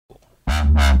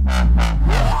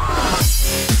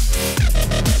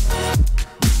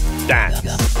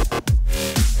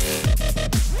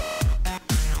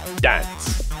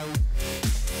Dance.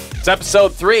 It's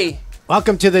episode 3.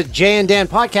 Welcome to the Jay and Dan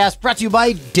podcast, brought to you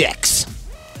by Dick's.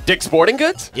 Dick's Sporting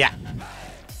Goods? Yeah.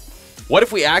 What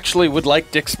if we actually would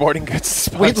like Dick's Sporting Goods to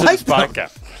sponsor We'd like this them.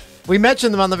 podcast? We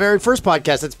mentioned them on the very first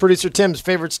podcast. It's producer Tim's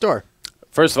favorite store.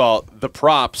 First of all, the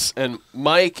props, and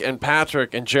Mike and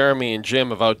Patrick and Jeremy and Jim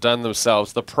have outdone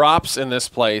themselves. The props in this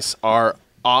place are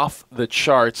off the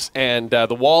charts, and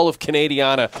the wall of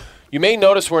Canadiana. You may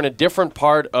notice we're in a different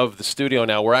part of the studio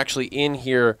now. We're actually in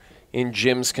here in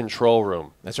Jim's control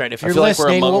room. That's right. If I you're feel like we're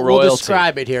listening, among we'll royalty.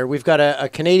 describe it here. We've got a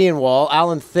Canadian wall.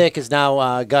 Alan Thicke has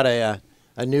now got a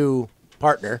new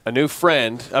partner. A new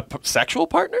friend, sexual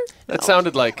partner? That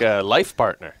sounded like a life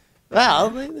partner. Well,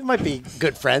 they might be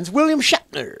good friends. William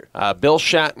Shatner. Bill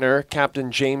Shatner,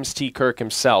 Captain James T. Kirk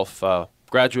himself,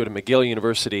 graduate of McGill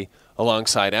University,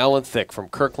 alongside Alan Thicke from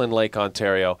Kirkland Lake,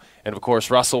 Ontario. And, of course,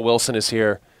 Russell Wilson is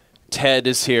here. Ted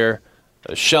is here.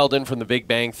 Sheldon from The Big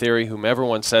Bang Theory, whom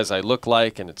everyone says I look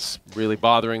like, and it's really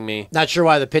bothering me. Not sure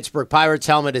why the Pittsburgh Pirates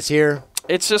helmet is here.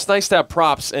 It's just nice to have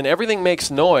props, and everything makes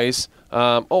noise.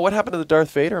 What happened to the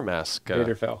Darth Vader mask?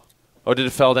 Vader fell. Oh, did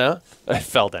it fell down? It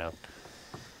fell down.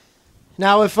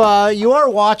 Now, if you are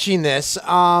watching this,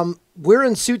 we're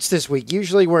in suits this week.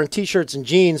 Usually we're in T-shirts and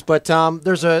jeans, but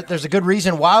there's a good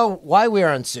reason why we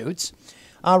are in suits.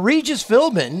 Regis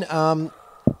Philbin,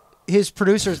 his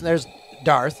producers, there's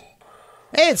Darth.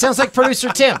 Hey, it sounds like Producer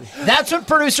Tim. That's what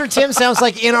Producer Tim sounds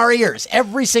like in our ears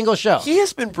every single show. He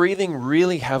has been breathing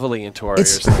really heavily into our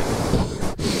ears.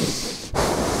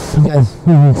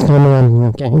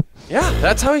 Okay. Yeah,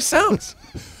 that's how he sounds.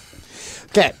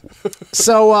 Okay.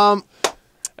 So,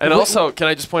 And also, can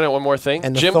I just point out one more thing?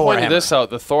 And the Jim Thor pointed hammer. this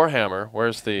out, the Thor hammer.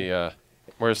 Where's the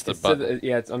button?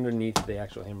 Yeah, it's underneath the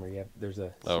actual hammer. Yeah, there's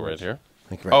a. Oh, switch. right here?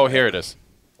 right Oh, here it is.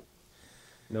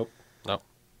 Nope. No.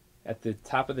 At the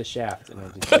top of the shaft, and I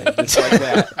just said, just like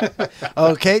that.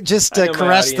 okay, just I know my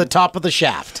caress the audience. top of the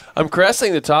shaft. I'm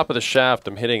caressing the top of the shaft.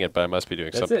 I'm hitting it, but I must be doing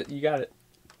That's something. it. You got it.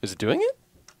 Is it doing it?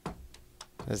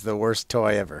 That's the worst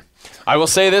toy ever. I will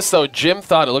say this, though. Jim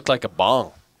thought it looked like a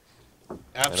bong.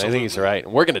 Absolutely. And I think he's right.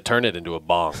 And we're going to turn it into a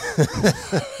bong.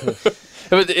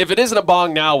 If it isn't a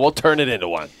bong now, we'll turn it into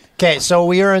one. Okay, so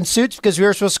we are in suits because we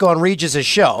were supposed to go on Regis'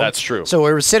 show. That's true. So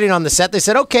we were sitting on the set. They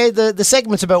said, okay, the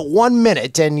segment's about 1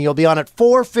 minute, and you'll be on at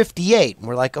 4:58. And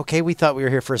we're like, okay, we thought we were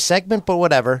here for a segment, but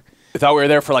whatever. I thought we were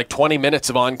there for like 20 minutes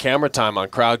of on-camera time on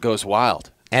Crowd Goes Wild.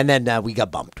 And then we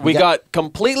got bumped. We got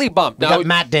completely bumped. We got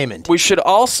Matt Damon. We should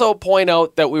also point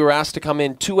out that we were asked to come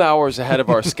in 2 hours ahead of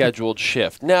our scheduled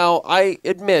shift. Now, I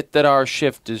admit that our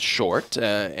shift is short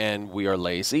and we are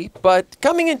lazy, but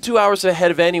coming in 2 hours ahead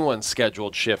of anyone's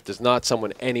scheduled shift is not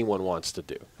someone anyone wants to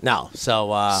do. No,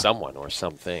 so... Someone or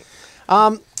something.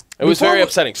 It was very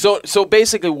upsetting. So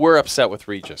basically, we're upset with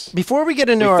Regis. Before we get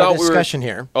into our discussion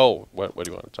here... Oh, what do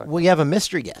you want to talk about? We have a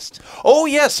mystery guest. Oh,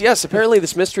 yes. Apparently,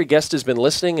 this mystery guest has been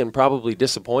listening and probably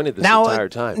disappointed this entire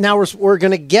time. Now, we're going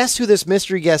to guess who this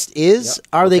mystery guest is. Yep.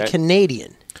 Are they Okay.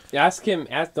 Canadian? Yeah, ask him.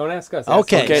 Don't ask us.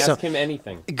 Okay, Ask him, so- ask him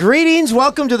anything. Greetings.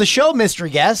 Welcome to the show, mystery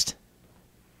guest.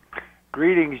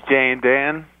 Greetings, Jay and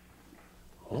Dan.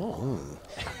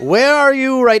 Where are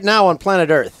you right now on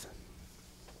planet Earth?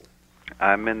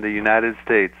 I'm in the United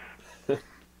States.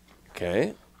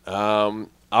 Okay.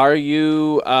 Are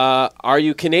you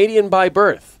Canadian by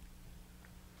birth?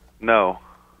 No.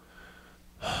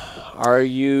 Are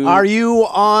you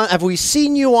on? Have we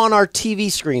seen you on our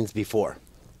TV screens before?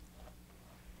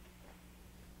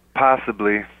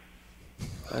 Possibly.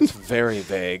 That's very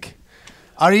vague.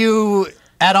 Are you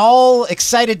at all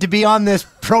excited to be on this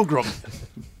program?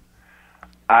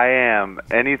 I am.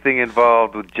 Anything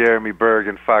involved with Jeremy Berg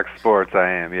and Fox Sports, I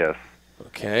am, yes.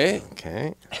 Okay.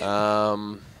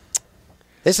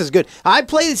 This is good. I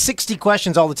play 60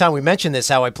 questions all the time. We mentioned this,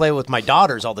 how I play with my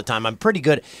daughters all the time. I'm pretty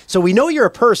good. So we know you're a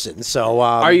person. So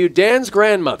Are you Dan's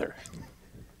grandmother?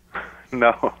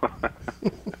 No.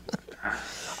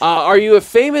 Are you a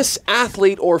famous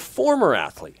athlete or former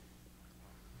athlete?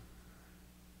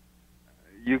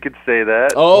 You could say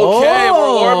that. Okay,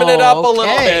 we're warming it up a little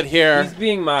okay. bit here. He's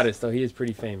being modest, though. He is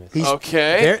pretty famous.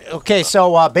 Okay. Okay,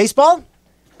 so baseball?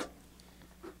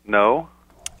 No.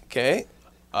 Okay.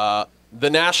 The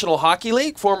National Hockey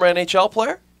League, former NHL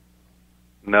player?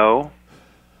 No.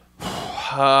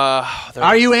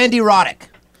 Are you Andy Roddick?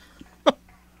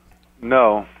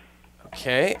 No.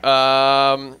 Okay.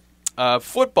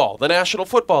 Football, the National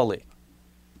Football League.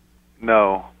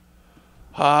 No.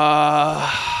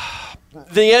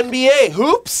 The NBA,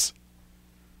 hoops?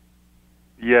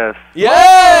 Yes.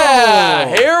 Yeah!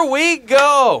 we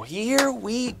go. Here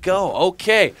we go.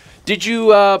 Okay. Did you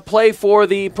play for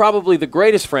probably the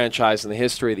greatest franchise in the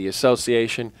history of the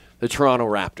association, the Toronto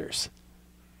Raptors?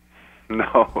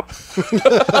 No.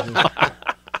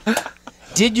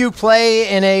 Did you play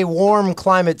in a warm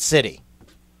climate city?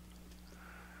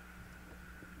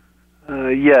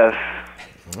 Yes.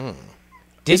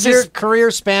 Did your career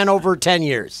span over 10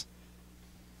 years?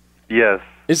 Yes.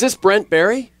 Is this Brent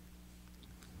Barry?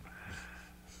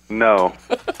 No.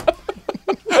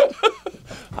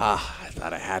 I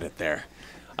thought I had it there.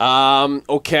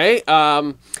 Okay.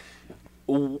 Oh,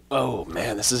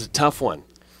 man, this is a tough one.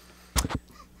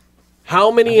 How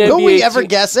many NBA Will we ever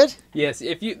guess it? Yes,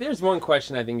 there's one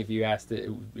question I think if you asked it,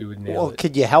 it would nail Well, it.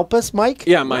 could you help us, Mike?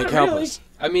 Yeah, Mike, Not help really. us.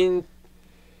 I mean,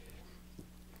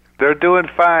 They're doing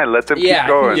fine. Let them Yeah, keep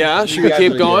going. Yeah, You should we guys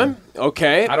keep are going?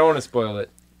 Okay. I don't want to spoil it.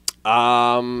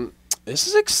 This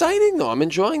is exciting, though. I'm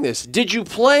enjoying this. Did you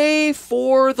play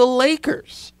for the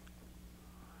Lakers?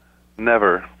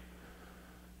 Never.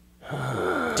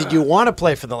 Did you want to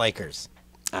play for the Lakers?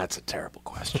 That's a terrible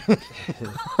question.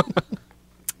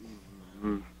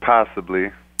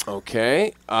 Possibly.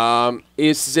 Okay.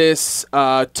 Is this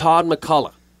Todd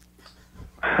McCullough?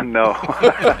 No.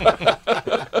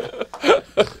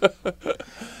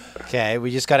 Okay,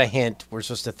 we just got a hint. We're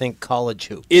supposed to think college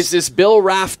hoops. Is this Bill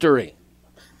Raftery?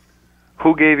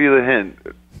 Who gave you the hint?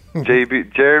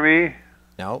 JB, Jeremy?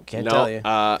 No, can't tell you.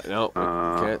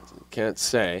 Can't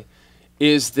say.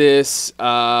 Is this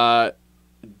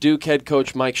Duke head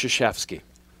coach Mike Krzyzewski?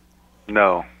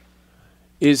 No.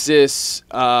 Is this?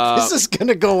 This is going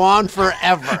to go on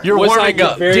forever.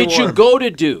 Did you go to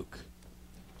Duke?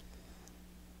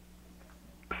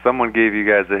 Someone gave you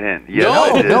guys a hint. Yes, No.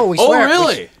 I did. No, we Oh, swear.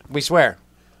 really? We swear.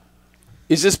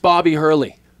 Is this Bobby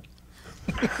Hurley?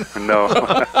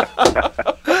 No.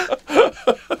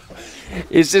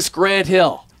 Is this Grant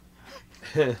Hill?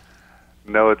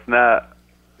 No, it's not.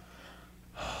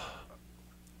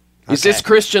 Is this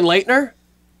Christian Leitner?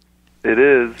 It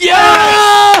is. Yeah!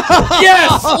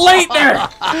 Yes,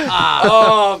 Leitner!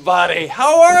 Oh, buddy.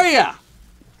 How are you?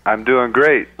 I'm doing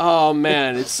great. Oh,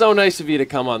 man. It's so nice of you to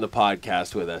come on the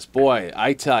podcast with us. Boy,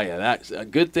 I tell you, that's a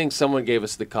good thing someone gave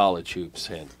us the college hoops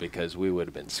hint because we would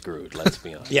have been screwed, let's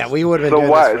be honest. Yeah, we would have been So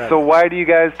doing why? this forever. So why do you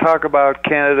guys talk about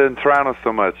Canada and Toronto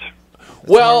so much?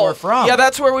 Well, we're from. yeah,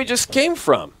 that's where we just came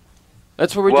from.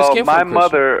 That's where we Well, just came my from.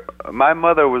 Christian. my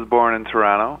mother was born in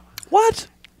Toronto, What?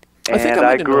 and might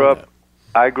I have grew known up. that.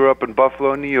 I grew up in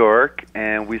Buffalo, New York,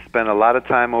 and we spent a lot of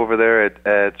time over there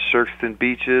at Shirkston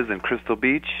Beaches and Crystal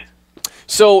Beach.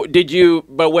 So did you?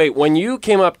 But wait, when you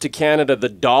came up to Canada, the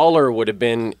dollar would have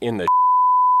been in the.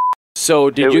 So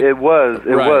did you? It was.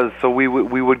 Right. So we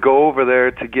would go over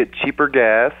there to get cheaper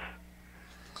gas.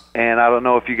 And I don't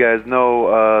know if you guys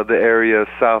know the area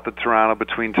south of Toronto,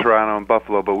 between Toronto and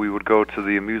Buffalo, but we would go to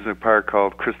the amusement park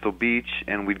called Crystal Beach,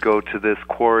 and we'd go to this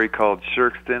quarry called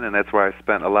Shirkston, and that's where I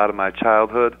spent a lot of my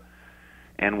childhood.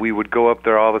 And we would go up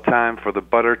there all the time for the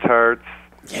butter tarts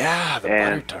Yeah, the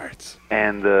butter tarts.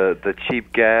 and the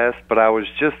cheap gas. But I was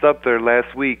just up there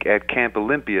last week at Camp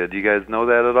Olympia. Do you guys know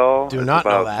that at all? Do not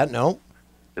know that, no.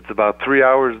 It's about 3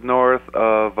 hours north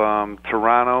of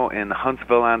Toronto in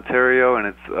Huntsville, Ontario, and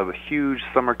it's a huge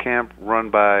summer camp run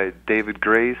by David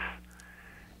Grace.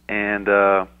 And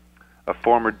a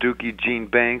former Dookie, Gene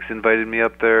Banks, invited me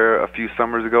up there a few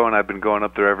summers ago, and I've been going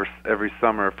up there every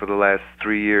summer for the last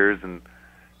 3 years and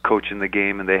coaching the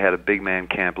game, and they had a big man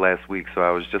camp last week, so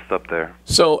I was just up there.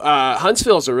 So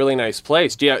Huntsville's a really nice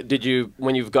place. Did you,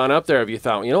 when you've gone up there, have you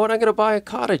thought, you know what, I'm going to buy a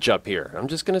cottage up here. I'm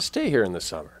just going to stay here in the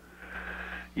summer.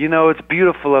 You know, it's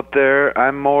beautiful up there.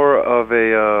 I'm more of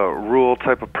a rural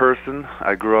type of person.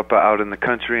 I grew up out in the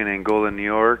country in Angola, New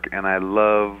York, and I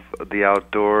love the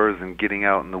outdoors and getting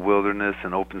out in the wilderness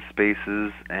and open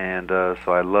spaces. And so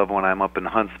I love when I'm up in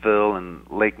Huntsville and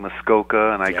Lake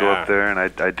Muskoka, and I go up there and I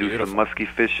do Beautiful. some musky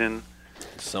fishing.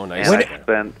 It's so nice. And out I there.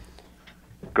 spend...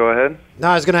 Go ahead. No,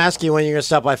 I was going to ask you when you're going to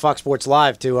stop by Fox Sports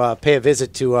Live to pay a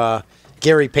visit to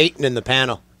Gary Payton in the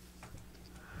panel.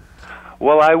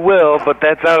 Well, I will, but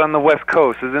that's out on the West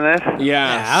Coast, isn't it?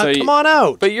 Yeah, so come on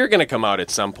out. But you're going to come out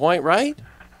at some point, right?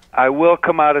 I will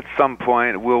come out at some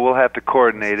point. We'll have to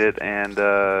coordinate it, and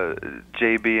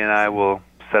JB and I will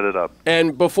set it up.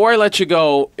 And before I let you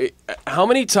go, how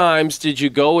many times did you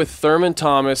go with Thurman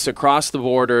Thomas across the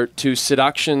border to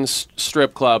Seduction's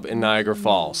strip club in Niagara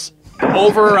Falls?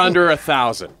 Over or under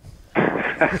 1,000?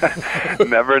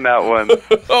 Never, not once.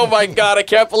 Oh, my God, I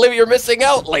can't believe you're missing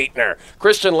out, Leitner.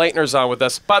 Christian Leitner's on with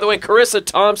us. By the way, Charissa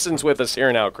Thompson's with us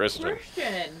here now, Christian.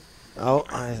 Oh,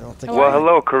 I don't think. Well,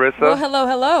 hello, Charissa. Well,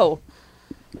 hello.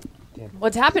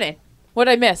 What's happening?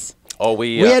 What'd I miss? Oh,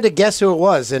 We had to guess who it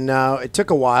was, and it took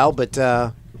a while, but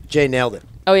Jay nailed it.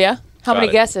 Oh, yeah? How Got many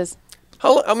it. guesses?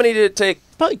 How many did it take?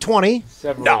 Probably 20.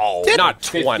 No, not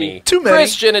 50. 20. Too many.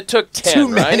 Christian, it took 10, Too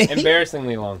many. right?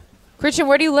 Embarrassingly long. Christian,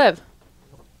 where do you live?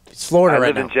 It's Florida I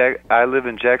right live now. in I live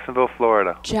in Jacksonville,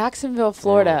 Florida. Jacksonville,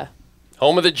 Florida.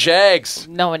 Home of the Jags.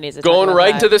 No one needs to talk Going about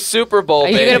right that. to the Super Bowl, Are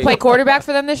you baby. going to play quarterback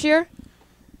for them this year?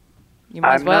 You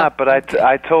might as I'm well. not, but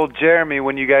I told Jeremy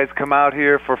when you guys come out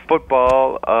here for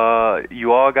football,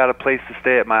 you all got a place to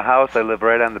stay at my house. I live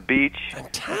right on the beach.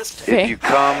 Fantastic. If you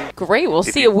come, Great. We'll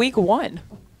see you week 1.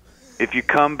 if you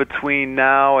come between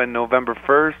now and November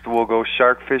 1st, we'll go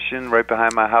shark fishing right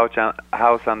behind my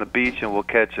house on the beach, and we'll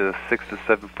catch a 6 to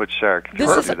 7 foot shark. If you This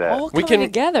wanna is do that. all coming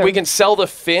together. We can sell the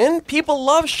fin. People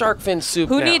love shark fin soup.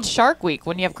 Who now. needs Shark Week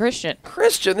when you have Christian?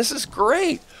 Christian? This is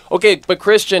great. Okay, but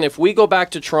Christian, if we go back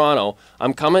to Toronto,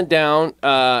 I'm coming down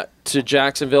to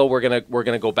Jacksonville. We're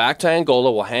gonna go back to Angola.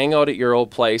 We'll hang out at your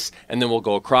old place, and then we'll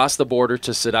go across the border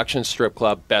to Seduction Strip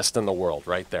Club, best in the world,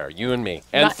 right there. You and me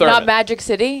and Not Thurman. Magic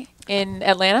City in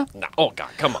Atlanta? No, oh God,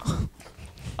 come on.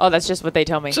 Oh, that's just what they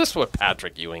tell me. It's just what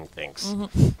Patrick Ewing thinks.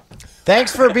 Mm-hmm.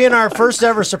 Thanks for being our first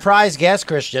ever surprise guest,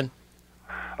 Christian.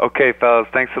 Okay, fellas,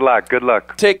 thanks a lot. Good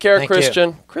luck. Take care, Thank you.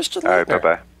 Christian. Christian. All right, Leitner.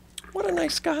 bye-bye. What a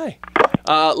nice guy.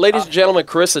 Ladies and gentlemen,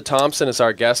 Carissa Thompson is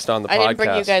our guest on the podcast. I didn't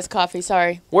bring you guys coffee,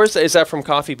 sorry. Is that from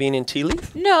Coffee Bean and Tea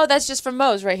Leaf? No, that's just from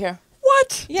Moe's right here.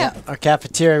 What? Yeah. Our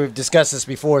cafeteria, we've discussed this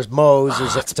before, is Moe's.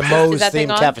 It's a Is Moe's that thing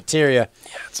themed on? cafeteria.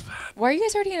 Why are you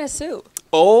guys already in a suit?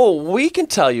 Oh, we can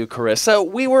tell you, Carissa.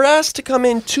 We were asked to come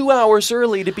in 2 hours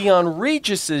early to be on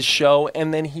Regis's show,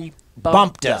 and then he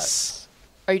Bumped us.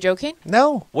 Are you joking?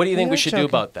 No. What do you think we You're should joking. do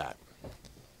about that?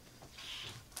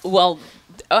 Well,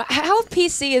 how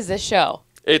PC is this show?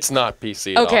 It's not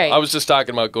PC at Okay. all. I was just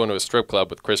talking about going to a strip club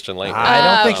with Christian Leitner.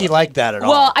 I don't think he liked that at all.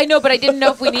 Well, I know, but I didn't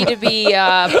know if we need to be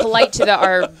polite to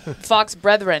our Fox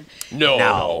brethren.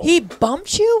 No. He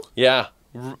bumped you? Yeah.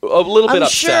 A little bit I'm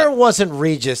upset. sure it wasn't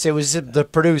Regis. It was the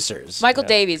producers. Michael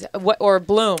Davies or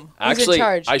Bloom. Who's Actually, in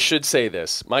charge? I should say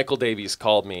this. Michael Davies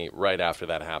called me right after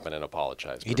that happened and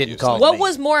apologized. He didn't profusely. call what me.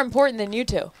 was more important than you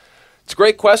two? It's a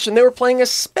great question. They were playing a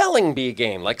spelling bee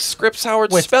game, like Scripps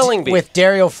Howard's spelling bee. with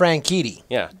Dario Franchitti.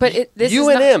 Yeah. But this you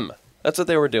is and not- him. That's what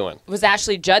they were doing. Was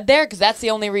Ashley Judd there? Because that's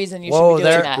the only reason you Whoa, should be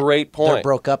doing they're that. Great They point.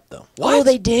 broke up though. What? Oh,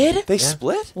 they did? They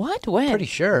split? What? When? Pretty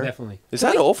sure. Definitely. Is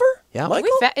that over? Yeah. Michael?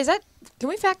 Can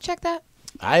we fact check that?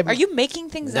 I'm, Are you making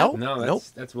things No. up? No,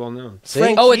 that's well known. See?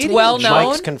 Frank Oh, it's Keating? well known.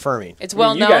 Mike's confirming. It's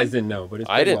well You known. guys didn't know, but it's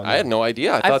I pretty didn't. well I had known. no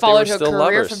idea. I I thought they were followed her still career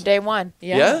lovers. from day one.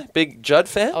 Yeah. Yeah? Big Judd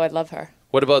fan? Oh, I love her.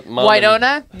 What about Mom? and-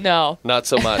 Winona? No. Not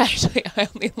so much. Actually, I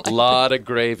only like Lot of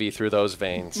gravy through those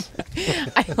veins.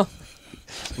 I don't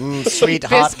Sweet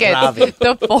hot gravy. biscuits.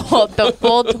 The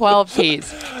full 12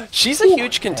 piece. She's a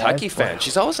huge Kentucky fan.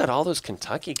 She's always at all those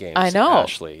Kentucky games. I know.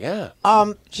 Ashley, yeah.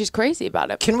 She's crazy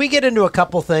about it. Can we get into a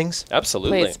couple things?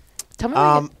 Absolutely. Please. Tell me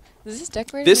where is this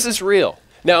decorated? This is real.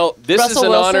 Now, this Russell is in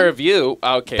Wilson? honor of you.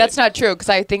 Okay. That's not true because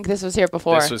I think this was here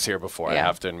before. This was here before, I Yeah.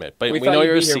 have to admit. But We we thought know you'd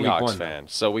you're a be here week Seahawks one, fan,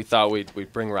 so we thought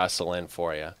we'd bring Russell in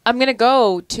for you. I'm going to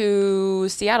go to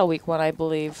Seattle week 1, I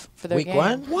believe, for their Week game.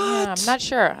 1? Yeah, I'm not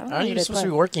sure. I don't know Aren't who you they supposed to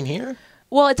play. be working here?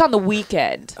 Well, it's on the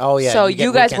weekend. Oh, yeah, So you get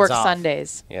you guys weekends work off.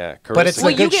 Sundays. Yeah, But it's Carissa- Well,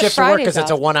 a you good get shift to work Fridays because it's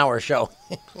a off. 1 hour show.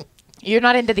 You're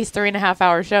not into these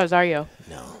 3.5-hour shows, are you?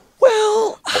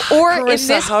 Well, Or in Carissa,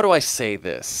 this, how do I say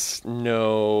this?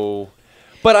 No.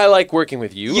 But I like working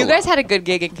with you. you a guys lot. had a good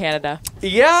gig in Canada.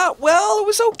 Yeah, well, it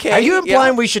was okay. Are you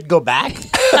implying Yeah. we should go back?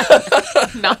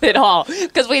 Not at all,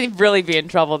 because we'd really be in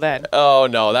trouble then. Oh,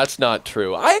 no, that's not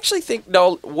true. I actually think,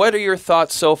 no, what are your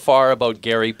thoughts so far about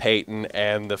Gary Payton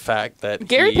and the fact that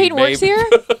Gary he Payton may- works here?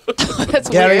 That's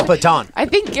Gary weird. Platon. I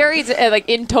think Gary's like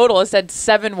in total has said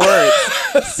 7 words.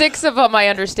 6 of them I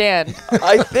understand.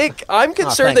 I think I'm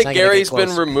concerned thanks, that I gotta get Gary's been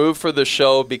close. removed for the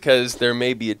show because there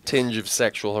may be a tinge of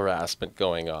sexual harassment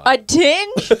going on. A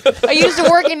tinge? I used to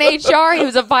work in HR. He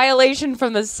was a violation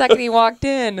from the second he walked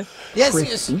in.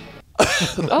 Yes.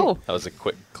 Oh, That was a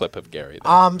quick clip of Gary.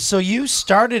 there. So you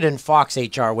started in Fox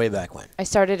HR way back when. I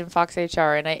started in Fox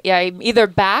HR, and I'm either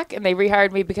back and they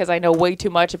rehired me because I know way too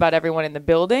much about everyone in the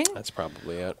building, That's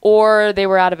probably it. or they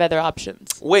were out of other options.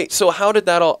 Wait, so how did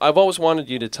that all... I've always wanted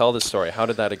you to tell this story. How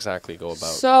did that exactly go about?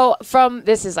 So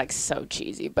this is like so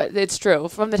cheesy, but it's true.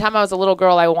 From the time I was a little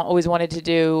girl, I always wanted to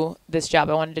do this job.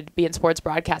 I wanted to be in sports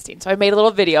broadcasting. So I made a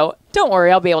little video. Don't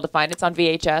worry, I'll be able to find it. It's on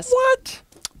VHS. What?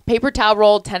 Paper towel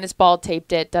roll, tennis ball,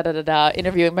 taped it,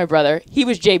 interviewing my brother. He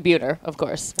was Jay Buhner, of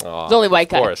course. Aw, The only white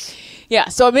guy. Of course. Yeah,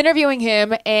 so I'm interviewing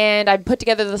him, and I put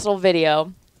together this little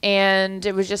video. and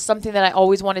it was just something that I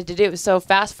always wanted to do. So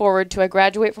fast forward to I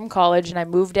graduate from college and I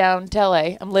moved down to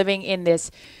LA. I'm living in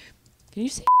this. Can you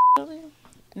say?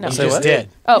 No, You just did.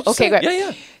 Oh, okay, great.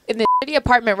 Yeah. In the shitty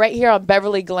apartment right here on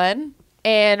Beverly Glen.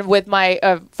 And with my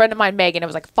friend of mine, Megan, it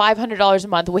was like $500 a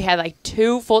month. We had like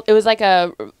it was like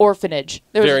a orphanage.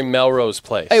 Very Melrose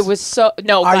Place. It was so,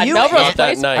 no, Are God, you Melrose Not that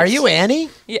Place. nice. Are you Annie?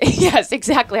 Yes,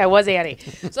 exactly. I was Annie.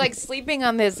 So like sleeping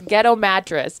on this ghetto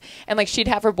mattress, and like she'd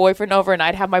have her boyfriend over, and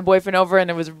I'd have my boyfriend over,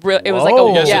 and it was real. It was like Whoa.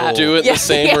 You guys yeah, would do it in the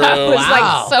same room. It was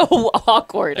Wow. like so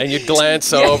awkward. And you'd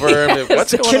glance over and be,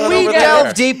 what's going Can on we over delve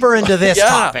there? deeper into this Yeah,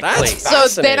 topic, that's please?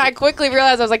 So then I quickly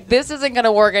realized I was like, this isn't going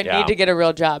to work. I Yeah. need to get a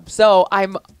real job. So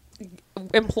I'm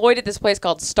employed at this place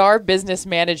called Star Business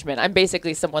Management. I'm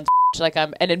basically someone's like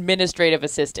I'm an administrative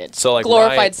assistant. So like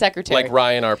glorified Ryan, secretary. like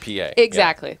Ryan RPA.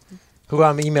 Exactly. Who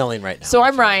I'm emailing right now. So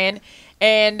I'm Ryan,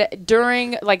 and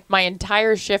during like my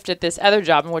entire shift at this other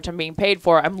job in which I'm being paid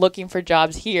for, I'm looking for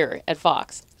jobs here at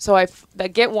Fox. So I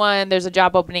get one. There's a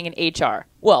job opening in HR.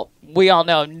 Well, we all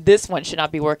know this one should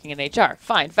not be working in HR.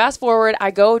 Fine. Fast forward.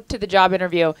 I go to the job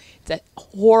interview. It's a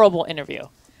horrible interview.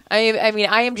 I mean,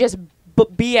 I am just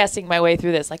BSing my way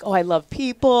through this. Like, oh, I love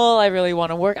people. I really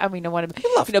want to work. I mean, I want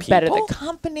to better the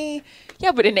company.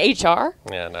 Yeah, but in HR.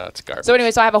 Yeah, no, it's garbage. So anyway,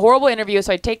 so I have a horrible interview.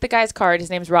 So I take the guy's card. His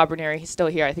name's Rob Ranieri. He's still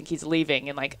here. I think he's leaving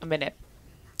in like a minute.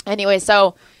 Anyway,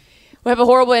 so we have a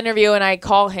horrible interview, and I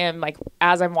call him like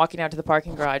as I'm walking out to the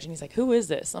parking garage, and he's like, "Who is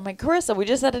this?" I'm like, "Charissa, we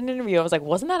just had an interview." I was like,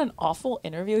 "Wasn't that an awful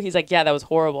interview?" He's like, "Yeah, that was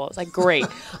horrible." I was like, "Great,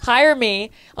 hire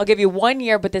me. I'll give you 1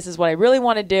 year, but this is what I really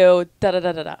want to do." Da da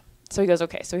da da da. So he goes,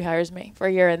 okay. So he hires me for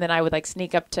a year, and then I would like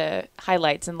sneak up to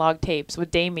highlights and log tapes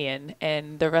with Damien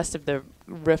and the rest of the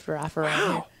riff-raff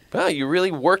around here. Wow, you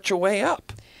really worked your way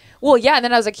up. Well, yeah, and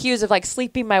then I was accused of like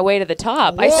sleeping my way to the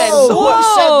top. I said, Whoa, who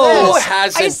said "Whoa!" this? Who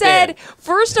hasn't I said, been?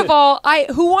 first of all,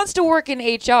 who wants to work in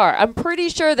HR? I'm pretty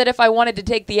sure that if I wanted to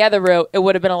take the other route, it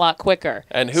would have been a lot quicker.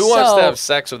 And who wants to have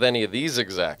sex with any of these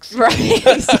execs? Right,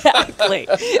 exactly.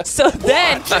 So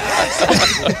then,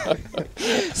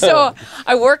 so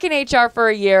I work in HR for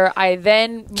a year. I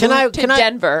then moved to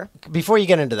Denver. Before you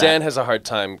get into that. Dan has a hard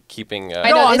time keeping. I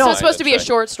know, No, this no. was supposed to be a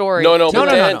short story. No, No,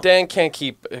 no. Dan can't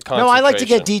keep concentration. No, I like to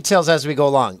get details as we go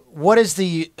along. What is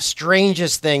the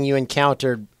strangest thing you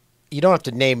encountered? You don't have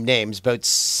to name names, but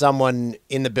someone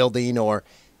in the building or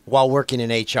while working in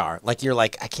HR. Like you're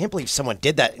like, I can't believe someone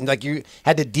did that. And like you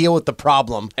had to deal with the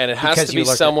problem. And it has because to you be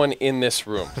looked someone in this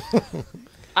room.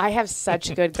 I have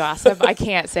such good gossip. I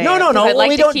can't say. No, it, no. 'cause I'd like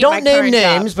We to don't keep my name current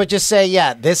job. names, but just say,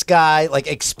 yeah, this guy like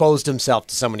exposed himself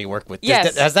to someone he worked with.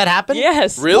 Yes. Has that happened?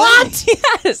 Yes. Really? What?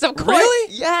 Yes, of course.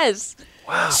 Really? Yes.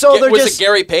 So they're Was just it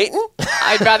Gary Payton?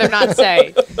 I'd rather not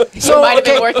say. He So, might have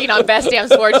been okay. working on Best Damn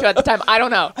Sports Show at the time. I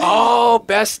don't know. Oh,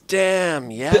 Best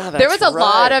Damn. Yeah, that's There was a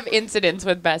lot right. of incidents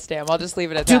with Best Damn. I'll just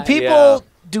leave it at do that.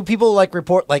 people like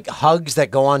report like hugs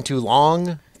that go on too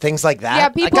long, things like that? Yeah,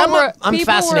 Like, people I'm were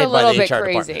fascinated a little by the bit HR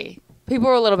crazy. department. People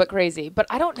were a little bit crazy, but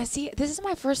I don't see. This is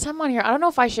my first time on here. I don't know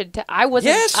if I should. I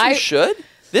wasn't. Yes, you should.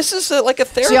 This is like a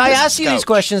therapist. See, I ask you these couch.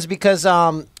 questions because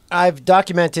I've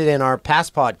documented in our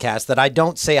past podcast that I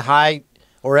don't say hi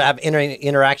or have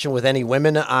interaction with any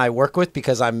women I work with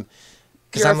because I'm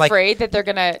You're like, afraid that they're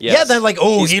gonna. Yeah. yeah, they're like,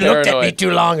 oh, He's he looked at me paranoid.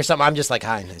 too long or something. I'm just like,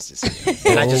 hi, nice to see you.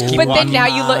 And I just keep But walking. then now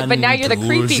you look. But now you're the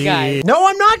creepy guy. No,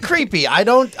 I'm not creepy. I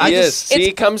don't. I Yes. just. See,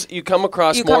 you come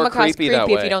across You more come across creepy that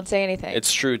way. if you don't say anything.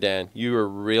 It's true, Dan. You are a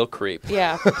real creep.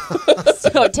 Yeah.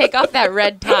 So take off that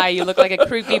red tie. You look like a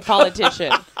creepy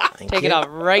politician. Take it off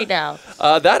right now.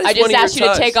 That is I one just of your asked you to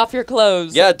ties. take off your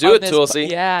clothes. Yeah, do on it, this Tulsi.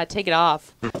 Yeah, take it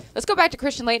off. Let's go back to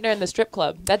Christian Leitner and the strip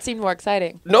club. That seemed more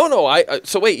exciting. No.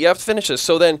 So wait, you have to finish this.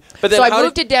 So then, So I how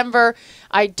moved to Denver.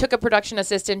 I took a production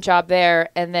assistant job there,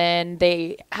 and then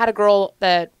they had a girl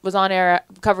that was on air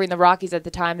covering the Rockies at the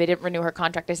time. They didn't renew her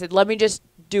contract. I said, let me just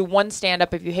do one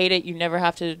stand-up. If you hate it, you never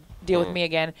have to deal with me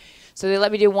again. So they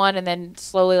let me do one, and then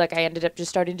slowly, like, I ended up just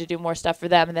starting to do more stuff for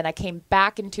them. And then I came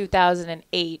back in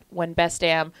 2008 when Best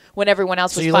Damn, when everyone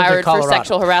else was you lived in fired for Colorado.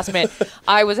 sexual harassment.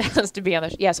 I was asked to be on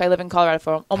the Yes, I live in Colorado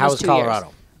for almost How was 2 Colorado?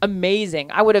 years.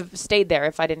 Amazing. I would have stayed there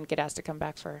if I didn't get asked to come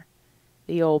back for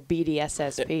the old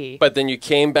BDSSP. But then you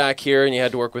came back here and you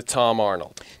had to work with Tom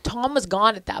Arnold. Tom was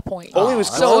gone at that point. Oh, he was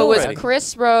So gone it was already.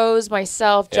 Chris Rose,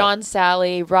 myself, Yeah. John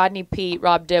Sally, Rodney Pete,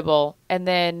 Rob Dibble, and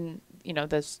then,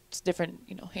 there's different,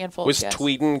 handful Was of guests.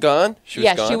 Tweeden gone? She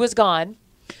was gone? She was gone.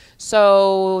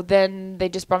 So then they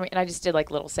just brought me, and I just did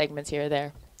like little segments here or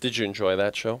there. Did you enjoy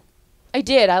that show? I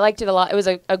did. I liked it a lot. It was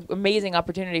an amazing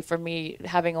opportunity for me,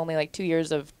 having only like 2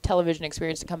 years of television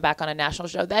experience, to come back on a national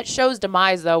show. That show's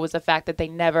demise, though, was the fact that they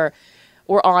never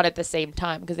were on at the same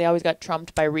time because they always got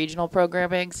trumped by regional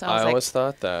programming. So I was always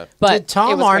thought that. But Did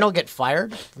Tom it was Arnold great. get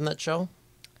fired from that show?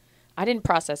 I didn't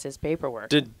process his paperwork.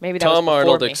 Did Maybe that Tom was before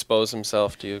Arnold me. expose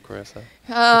himself to you, Carissa?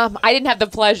 I didn't have the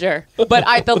pleasure,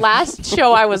 but the last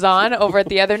show I was on over at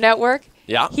the other network,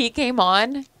 Yeah. he came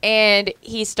on and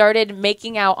he started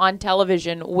making out on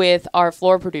television with our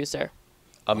floor producer,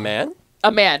 A man?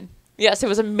 a man. Yes, it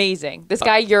was amazing. This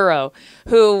guy Euro,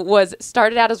 who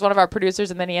started out as one of our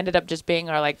producers, and then he ended up just being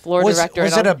our floor director.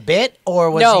 Was and it all. a bit, or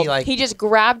was No, he like he just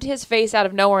grabbed his face out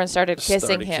of nowhere and started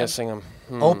kissing him. Kissing him.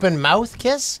 open mouth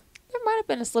kiss? There might have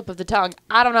been a slip of the tongue.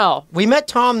 I don't know. We met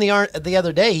Tom the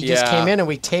other day. He just Yeah. came in and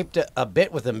we taped a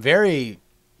bit with him. Very,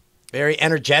 very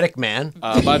energetic man.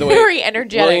 By the way, Very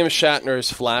energetic. William Shatner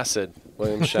is flaccid.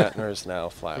 William Shatner is now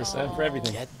flaccid. Time for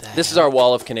everything. This is our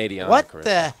wall of Canadian. What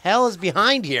the hell is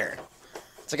behind here?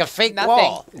 It's like a fake Nothing.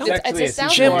 wall. It's a actually a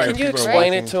soundboard. Jim, Or can you people are explain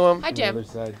walking it to him? Hi, On the other Jim.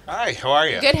 side. Hi, how are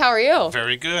you? Good. How are you?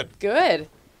 Very good. Good.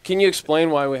 Can you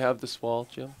explain why we have this wall,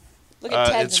 Jim? Look at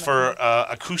Ted's It's in the for corner.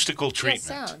 acoustical Yeah, treatment.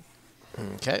 sound.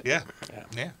 Okay. Yeah.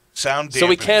 Sound So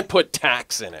we dampening. can't put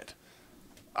tax in it.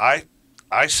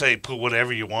 I say put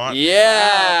whatever you want.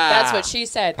 Yeah. That's what she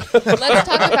said. Let's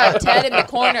talk about Ted in the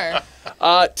corner.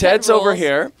 Ted's Ted over rules.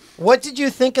 here. What did you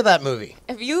think of that movie?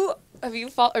 Have you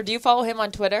or do you follow him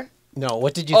on Twitter? No.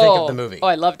 What did you think of the movie? Oh,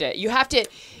 I loved it. You have to.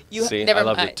 See, never I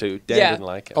loved mind. it too. Dan Yeah. didn't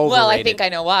like it. Oh. Well, I Overrated. think I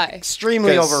know why.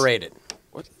 Extremely 'Cause- overrated.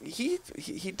 What? He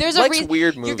There's a likes reason.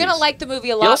 weird movies. You're gonna like the movie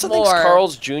a He lot also more. thinks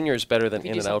Carl's Jr. is better than If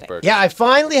you do In-N-Out something. Burger. Yeah, I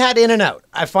finally had In-N-Out.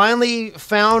 I finally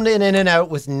found an In-N-Out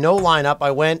with no lineup.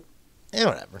 I went,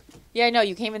 whatever. Yeah, I know.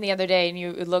 You came in the other day and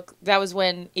you look. That was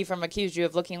when Ephraim accused you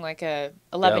of looking like a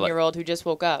 11-year-old who just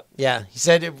woke up. Yeah, he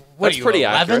said, what That's are you, pretty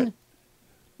 11? accurate.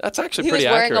 That's actually He was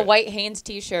pretty wearing accurate. a white Hanes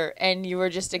T-shirt, and you were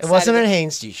just excited. It wasn't a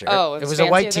Hanes T-shirt. Oh, it it was was a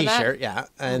white fancier than that? T-shirt, yeah,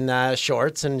 and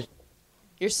shorts, and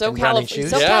You're so And running California.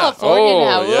 shoes? So Yeah. California oh,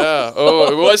 now. yeah.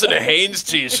 Oh, it wasn't a Hanes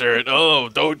T-shirt. Oh,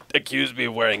 don't accuse me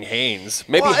of wearing Hanes.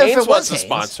 Maybe Well, if Hanes it was wants to Hanes-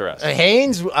 sponsor us.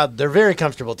 Hanes, they're very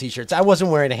comfortable T-shirts. I wasn't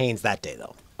wearing a Hanes that day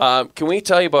though. Can we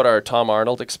tell you about our Tom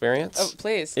Arnold experience? Oh,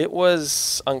 please. It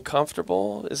was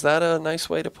uncomfortable. Is that a nice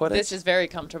way to put it? This is very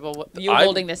comfortable. You I'm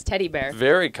holding this teddy bear.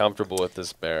 Very comfortable with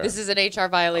this bear This is an HR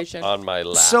violation. on my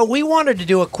lap. So we wanted to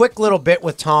do a quick little bit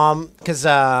with Tom because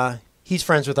he's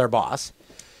friends with our boss,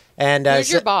 and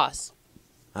Who's your boss?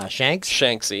 Shanks.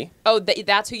 Shanksy. Oh,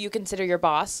 that's who you consider your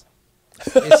boss?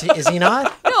 Is he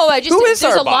not? No, I just Who think is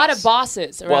there's our a lot boss? of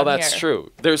bosses around Well, that's here.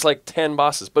 true. There's like 10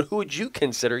 bosses, but who would you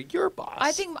consider your boss?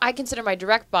 I think I consider my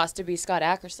direct boss to be Scott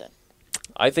Ackerson.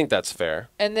 I think that's fair.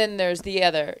 And then there's the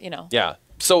other, Yeah.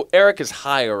 So Eric is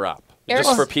higher up. Eric-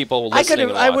 Just for people I listening could.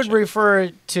 and I would watching.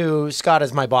 refer to Scott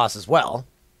as my boss as well.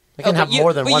 I can but have you,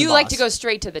 more than but one you boss. like to go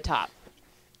straight to the top.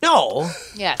 No,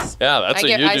 Yes. Yeah, that's I what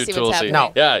get- you I do, see what's Tulsi. happening.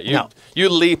 No. Yeah, you No. you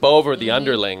leap over Mm-hmm. the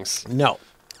underlings. no.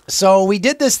 So we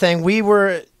did this thing.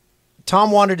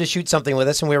 Tom wanted to shoot something with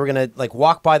us, and we were gonna like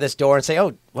walk by this door and say,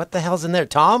 "Oh, what the hell's in there,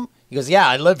 Tom?" He goes, "Yeah,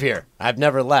 I live here. I've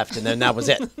never left." And then that was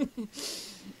it.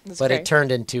 That's But great. it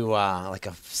turned into like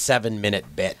a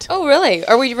 7-minute bit. Oh, really?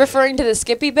 Are we referring to the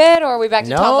Skippy bit, or are we back to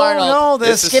no, Tom Arnold? no, the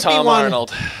This is Skippy Tom one.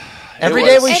 Arnold. Every It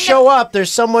day was- we And show up,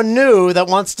 there's someone new that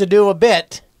wants to do a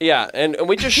bit. Yeah, and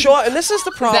we just show up, and this is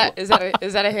the problem. Is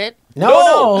that a hit?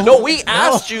 No, we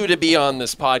asked you to be on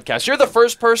this podcast. You're the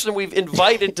first person we've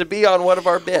invited to be on one of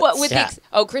our bits. What with Yeah.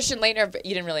 Christian Laettner?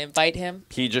 You didn't really invite him.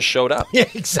 He just showed up. Yeah,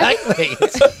 exactly.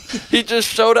 He just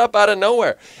showed up out of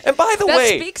nowhere. And by the That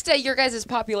way, speaks to your guys'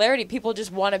 popularity. People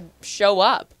just want to show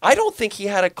up. I don't think he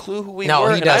had a clue who we No, were,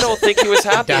 he and I doesn't. don't think he was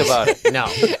happy about it. No.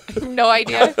 No I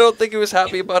idea. don't think he was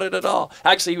happy about it at all.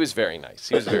 Actually, he was very nice.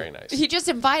 He was very nice. He just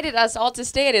invited us all to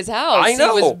stay at his house. I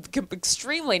know. He was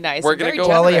extremely nice. We're and gonna very go-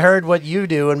 Well, he generous. heard what you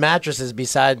do in mattresses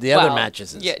beside the other Well,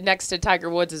 mattresses. Yeah, next to Tiger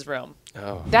Woods' room.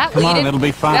 Oh. That Come on, lead-in- it'll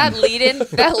be fun. That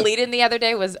lead-in the other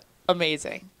day was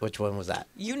amazing. Which one was that?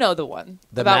 You know the one.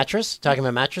 The about- mattress? Talking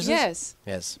about mattresses? Yes.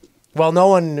 Yes. Well,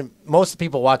 most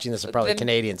people watching this are probably Then-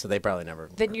 Canadian, so they probably never.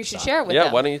 Then you should saw it. share it with Yeah,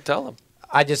 them. why don't you tell him?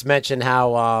 I just mentioned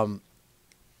how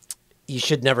you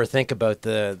should never think about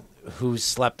who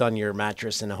slept on your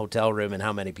mattress in a hotel room and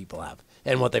how many people have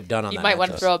and what they've done on You that might want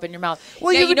to mattress. throw up in your mouth.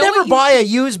 Well, Now, you would know never what buy a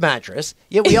used mattress.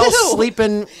 Yet we all Ew. sleep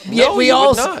in. No, you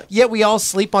would not. Yet we all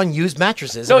sleep on used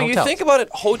mattresses. No, in you hotels. think about it.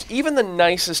 Even the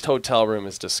nicest hotel room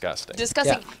is disgusting.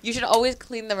 Disgusting. Yeah. You should always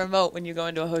clean the remote when you go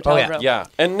into a hotel Oh, yeah. room. Yeah,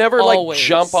 and never Always. like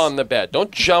jump on the bed.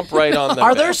 Don't jump right on the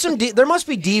Are bed. there some? There must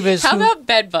be divas. How who, about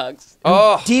bed bugs?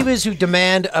 Oh, divas who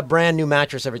demand a brand new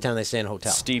mattress every time they stay in a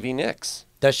hotel? Stevie Nicks.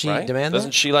 Does she Right? demand Doesn't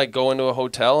that? she like go into a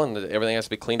hotel and everything has to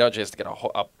be cleaned out? She has to get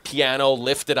a piano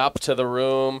lifted up to the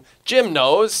room. Jim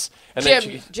knows. And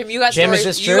then Jim, you got Jim, is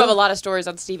stories. this You true? have a lot of stories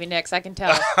on Stevie Nicks. I can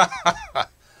tell.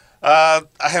 I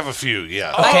have a few,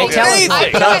 yeah. Okay, tell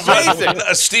us. amazing.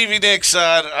 Stevie Nicks,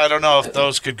 I don't know if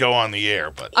those could go on the air,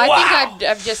 but I think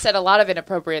I've just said a lot of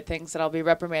inappropriate things that I'll be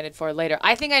reprimanded for later.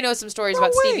 I think I know some stories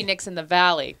about Stevie Nicks in the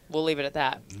Valley. We'll leave it at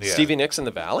that. yeah. Stevie Nicks in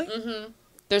the Valley?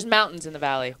 There's mountains in the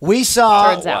Valley. We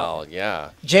saw Turns out. Well, yeah.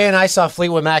 Jay and I saw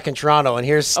Fleetwood Mac in Toronto, and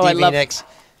here's Oh, I Stevie love- Nicks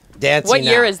dancing. What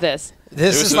year now. is this?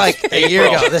 This This is is like a year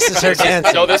April. ago. This is her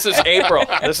dancing. No, this is April.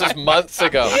 This is months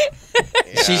ago.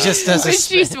 She just does a Was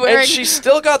she wearing? And she's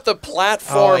still got the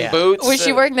platform Oh, yeah. boots. Was she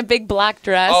and- wearing the big black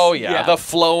dress? Oh yeah, the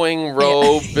flowing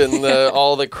robe and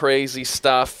all the crazy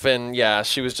stuff, and yeah,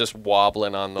 she was just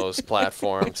wobbling on those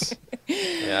platforms.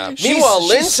 Yeah. Meanwhile,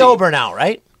 Lindsay, she's sober now,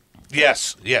 right?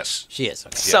 Yes. She is.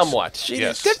 Okay. somewhat. She,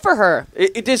 Yes. Good for her.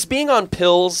 Does being on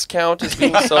pills count as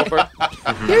being sober?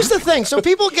 Here's the thing. So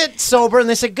people get sober, and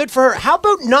they say, "Good for her." How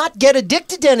about not get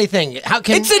addicted to anything? How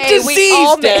can Hey, we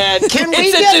all Dad. Can we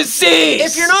it's get- a disease.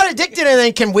 if you're not addicted to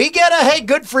anything, can we get a hey,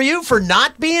 good for you for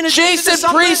not being addicted to Jason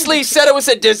something? Priestley said it was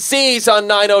a disease on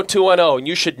 90210, and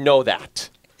you should know that.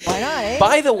 Why not? Eh?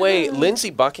 By the way, Lindsey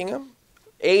Buckingham,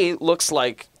 looks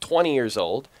like 20 years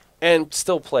old and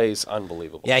still plays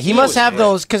unbelievable. Yeah, he must was have great.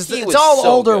 those because He it's was all so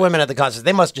older good. women at the concert.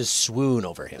 They must just swoon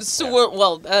over him.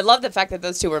 Well, I love the fact that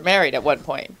those two were married at one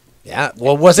point. Yeah.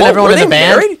 Well, wasn't Whoa, everyone were in they the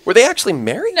band? married? Were they actually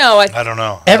married? No, I don't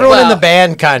know. Everyone in Well- the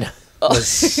band kind of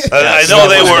was. I know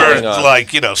they what's were going on.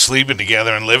 like, sleeping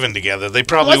together and living together. They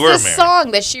probably what's were the married.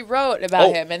 song that she wrote about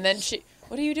Oh. him? And then she.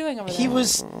 What are you doing over there? He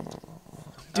was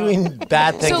doing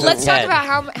bad things. So with let's talk Ted.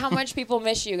 about how much people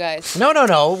miss you guys.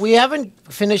 No. We haven't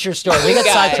finished your story. We got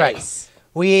Guys. sidetracked.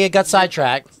 We got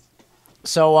sidetracked.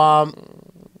 So,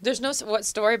 There's no what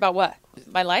story about what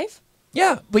my life.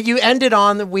 yeah, but you ended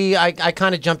on I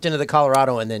kind of jumped into the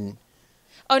Colorado and then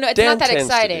Oh no, it's Dan not that tends to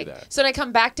do exciting. that. So when I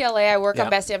come back to LA, I work Yeah. on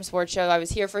Best Damn Sports Show. I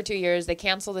was here for 2 years. They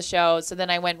canceled the show, so then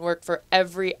I went and worked for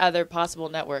every other possible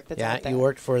network that's out there. you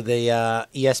worked for the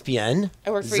ESPN.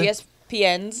 I worked for Is it-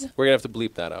 ESPN's We're going to have to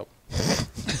bleep that out.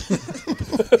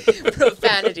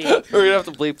 Profanity. We're going to have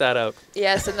to bleep that out.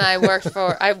 Yes, and then I worked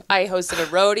for. I hosted a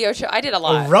rodeo show. I did a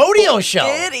lot. A rodeo show.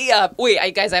 Giddy up!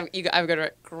 Wait, guys, I've got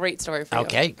a great story for you.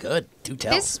 Okay, good. Do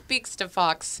tell. This speaks to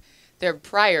Fox, their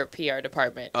prior PR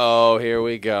department. Oh, here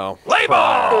we go.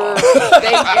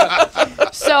 Thank you.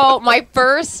 So my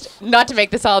first, not to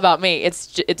make this all about me,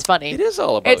 it's funny. It is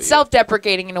all about It's you.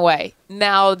 self-deprecating in a way.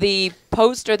 Now the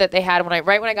poster that they had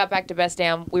right when I got back to Best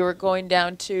Damn, we were going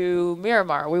down to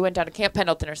Miramar. We went down to Camp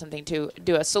Pendleton or something to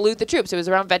do a salute the troops. It was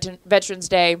around Veterans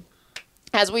Day.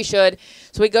 As we should.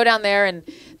 So we go down there, and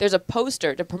there's a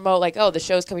poster to promote, like, oh, the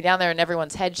show's coming down there, and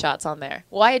everyone's headshots on there.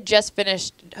 Well, I had just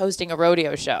finished hosting a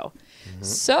rodeo show.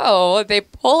 So they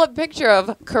pull a picture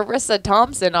of Charissa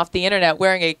Thompson off the internet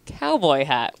wearing a cowboy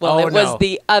hat. Well, Oh, it no. was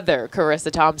the other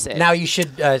Charissa Thompson, Now you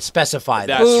should specify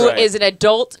that. That's who right. is an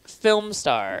adult film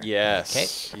star.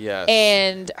 Yes. Yes.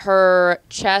 And her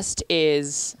chest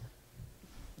is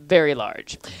very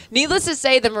large. Needless to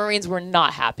say, the Marines were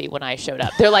not happy when I showed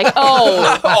up. They're like,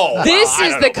 oh, this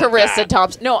is the Charissa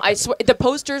Thompson. No, I swear, the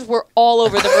posters were all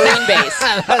over the Marine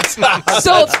base.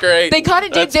 So That's great. they kind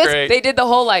of did That's this. great. They did the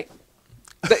whole like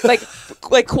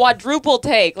quadruple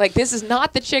take. Like, this is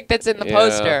not the chick that's in the Yeah.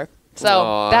 poster. So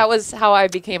Aw. that was how I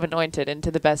became anointed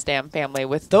into the Best Damn family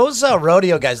with. Those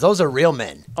rodeo guys, those are real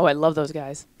men. Oh, I love those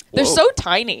guys. They're Whoa. so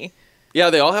tiny. Yeah,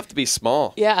 they all have to be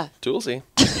small. Yeah. Toolsy.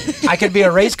 I could be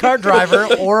a race car driver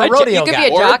or a You rodeo could guy.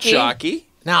 be a Or jockey. a jockey.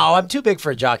 No, I'm too big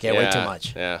for a jockey. I weigh Yeah, too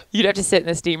much. Yeah. You'd have to sit in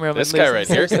the steam room. This and guy listen right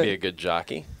to here it. could be a good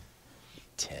jockey.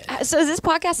 So is this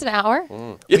podcast an hour?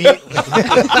 Yeah.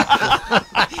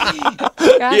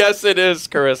 Yes, it is,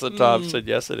 Charissa Thompson.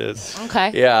 Yes, it is.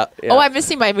 Okay. Yeah. Oh, I'm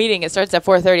missing my meeting. It starts at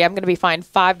 4:30. I'm going to be fined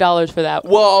 $5 for that.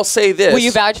 Well, I'll say this. Will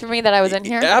you vouch for me that I was in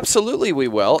here? Absolutely, we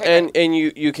will. Okay. And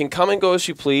you can come and go as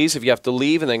you please. If you have to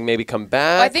leave and then maybe come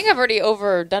back. Well, I think I've already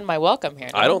overdone my welcome here.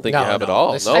 I don't think No, you have no. at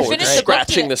all. This- No, I we're finished just the book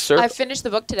scratching today. the surface. I finished the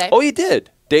book today. Oh, you did.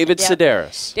 David Yeah.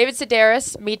 Sedaris. David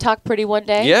Sedaris, Me Talk Pretty One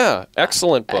Day. Yeah,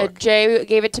 excellent book. Jay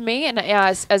gave it to me, and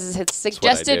as his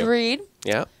suggested do. read,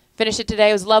 Yeah, finished it today.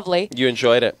 It was lovely. you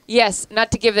enjoyed it, Yes,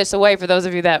 not to give this away for those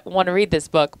of you that want to read this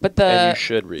book, but and you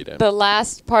should read it. the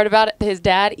last part about it, his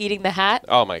dad eating the hat,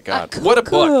 Oh my God, Ah, what a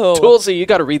cuckoo. book! Toolsy, you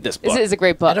got to read this book. is a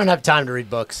great book. I don't have time to read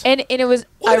books. And it was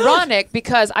Why not? ironic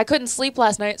because I couldn't sleep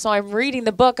last night, so I'm reading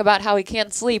the book about how he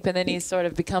can't sleep, and then he sort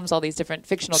of becomes all these different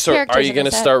fictional So, characters. are you in going to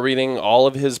his head. start reading all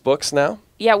of his books now?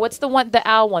 Yeah, what's the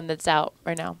owl one that's out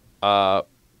right now?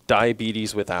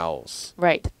 Diabetes with Owls.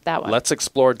 Right, that one. Let's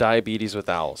explore diabetes with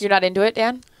owls. You're not into it,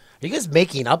 Dan? Are you guys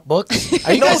making up books?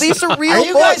 Are you No, guys, these are real Are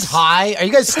you guys books. high? Are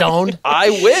you guys stoned? I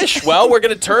wish. Well, we're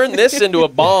going to turn this into a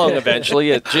bong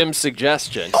eventually at Jim's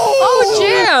suggestion. Oh,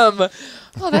 Jim!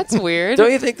 Oh, that's weird.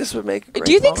 Don't you think this would make a great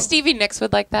Do you think bong? Stevie Nicks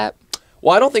would like that?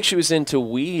 Well, I don't think she was into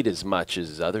weed as much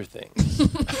as other things.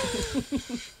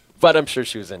 But I'm sure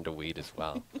she was into weed as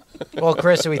well. Well,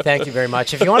 Chris, we thank you very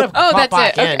much. If you want to Oh, pop that's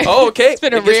back it. in. Oh, okay. It's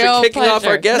been a I guess you're real kicking off our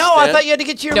pleasure. guest. No, I Dan. thought you had to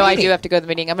get to your No, I meeting. do have to go to the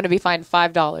meeting. I'm going to be fined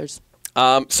 $5.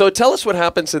 So tell us what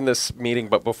happens in this meeting,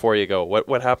 but before you go,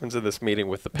 what happens in this meeting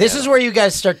with the panel? This is where you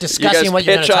guys start you discussing guys what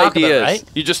you're going pitch to talk ideas. about, right?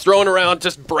 You just throwing around,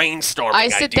 just brainstorming I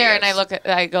sit there and I ideas.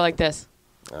 I go like this.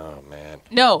 Oh, man.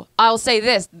 No, I'll say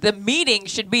this. The meeting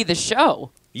should be the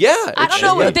show. Yeah. I it don't should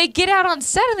know. be. They get out on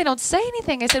set and they don't say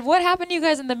anything. I said, what happened to you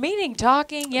guys in the meeting?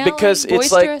 Talking, yelling, Because it's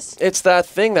like, boisterous? it's that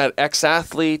thing, that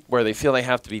ex-athlete where they feel they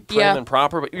have to be prim Yeah. and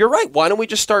proper. But you're right. Why don't we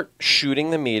just start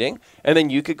shooting the meeting, and then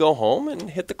you could go home and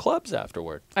hit the clubs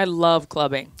afterward. I love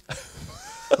clubbing.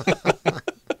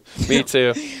 Me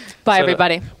too. Bye, So,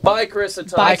 everybody. Bye, Chris and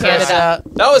Tom. Bye, Chris. Canada.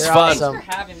 That was You're fun. awesome.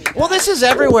 Having me. Well, this is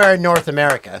everywhere in North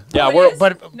America. Yeah, Oh, it we're is?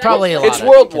 But probably a lot. it's of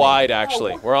worldwide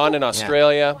actually. We're on in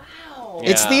Australia.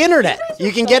 It's Yeah. the internet.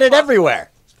 You can get it everywhere.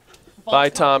 Bye,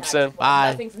 Thompson.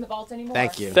 Bye. Nothing's in the vault anymore.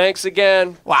 Thank you. Thanks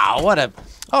again. Wow, what a...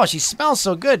 Oh, she smells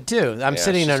so good, too. I'm Yeah,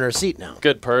 sitting she's- on her seat now.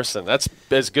 Good person. That's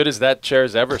as good as that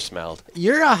chair's ever smelled.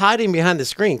 You're hiding behind the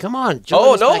screen. Come on. join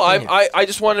Oh us no, back in here. I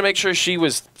just wanted to make sure she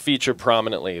was featured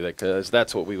prominently because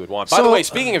that's what we would want. By the So- way,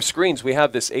 speaking of screens, we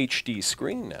have this HD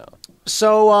screen now.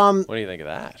 So, What do you think of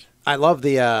that? I love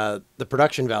the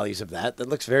production values of that. That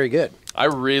looks very good. I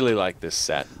really like this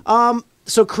set.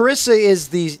 So Charissa is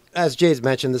the, as Jay's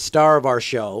mentioned, the star of our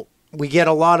show. We get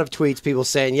a lot of tweets, people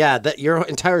saying, "Yeah, that your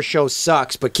entire show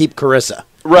sucks, but keep Charissa."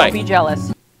 Right. Be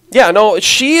jealous. Yeah, no,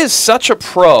 she is such a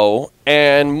pro,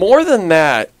 and more than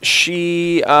that,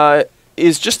 she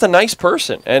is just a nice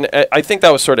person, and I think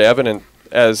that was sort of evident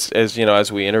as you know,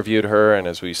 as we interviewed her and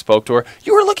as we spoke to her.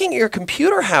 You were looking at your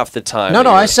computer half the time. No,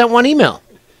 I sent one email,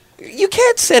 You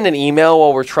can't send an email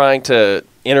while we're trying to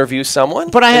interview someone.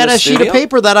 but I in had the a sheet studio? of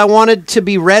paper that I wanted to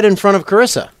be read in front of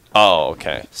Charissa. Oh,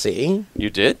 okay. See? You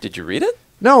did? Did you read it?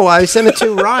 No, I sent it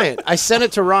to Ryan. I sent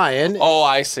it to Ryan. Oh,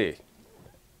 I see.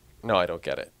 No, I don't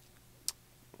get it.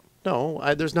 No,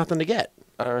 there's nothing to get.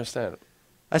 I don't understand.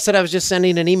 I said I was just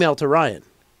sending an email to Ryan.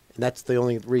 And that's the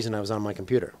only reason I was on my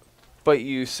computer. But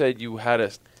you said you had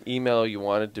an email you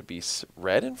wanted to be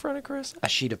read in front of Chris? A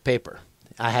sheet of paper.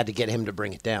 I had to get him to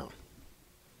bring it down.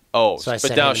 Oh, So I but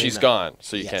sent now him an she's email. gone,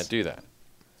 so you Yes. can't do that.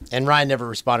 And Ryan never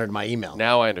responded to my email.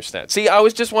 Now I understand. See, I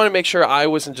was just want to make sure I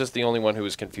wasn't just the only one who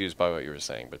was confused by what you were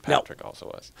saying, but No. Patrick also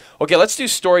was. Okay, let's do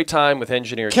story time with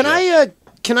engineer Can Jim.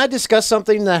 can I discuss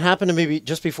something that happened to me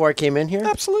just before I came in here?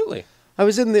 Absolutely. I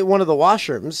was in one of the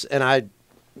washrooms and I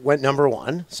went number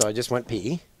one, so I just went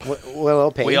pee.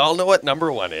 Well, pee. We all know what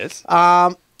number one is.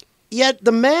 Yet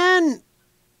the man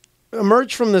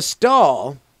emerged from the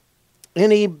stall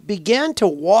and he began to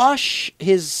wash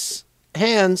his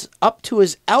hands up to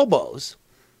his elbows.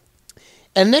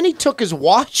 And then he took his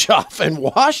watch off and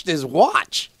washed his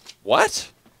watch.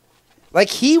 What? Like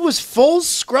he was full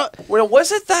scrub. Well,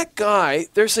 was it that guy?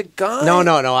 There's a guy. No,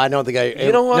 I know the guy.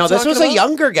 You know who I'm No, this talking was about? a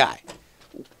younger guy.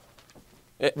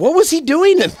 It- What was he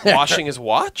doing in there? Washing his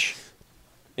watch?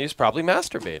 He's probably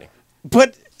masturbating.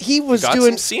 But he was Got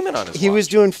doing some semen on his He watch. was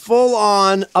doing full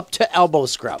on up to elbow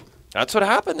scrub. That's what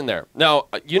happened in there. Now,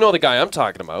 you know the guy I'm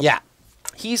talking about. Yeah.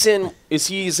 He's in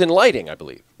lighting, I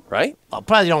believe, right? I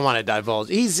probably don't want to divulge.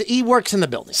 He works in the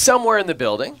building. Somewhere in the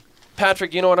building.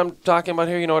 Patrick, you know what I'm talking about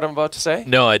here? You know what I'm about to say?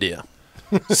 No idea.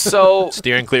 So,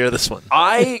 Steering clear of this one.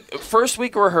 first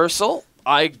week of rehearsal,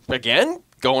 again,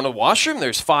 go in the washroom.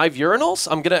 There's 5 urinals.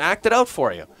 I'm going to act it out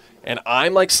for you. And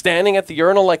I'm like standing at the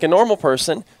urinal like a normal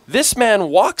person. This man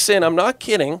walks in, I'm not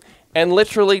kidding, and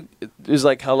literally is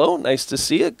like, hello, nice to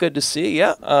see you, good to see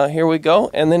you, yeah, here we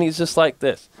go. And then he's just like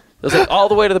this. It's like all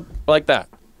the way to the, like that.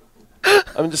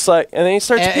 I'm just like, and then he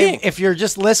starts peeing. If you're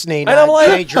just listening, And I'm like-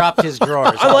 Jay dropped his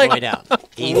drawers all like- the way down.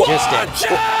 He just did.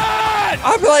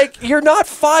 I'm like, you're not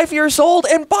 5 years old,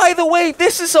 and by the way,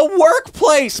 this is a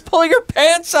workplace. Pull your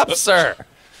pants up, sir.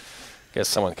 Guess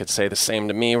someone could say the same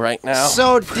to me right now.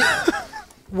 So,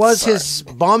 was his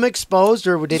bum exposed,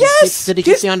 or did Yes, he keep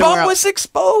his the underwear bum out? was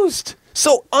exposed.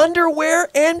 So underwear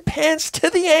and pants to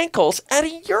the ankles at a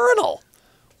urinal.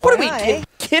 What are we,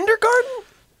 kindergarten?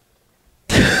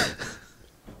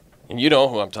 And you know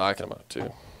who I'm talking about,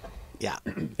 too. Yeah.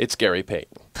 It's Gary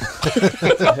Payton.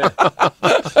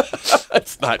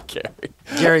 It's not Gary.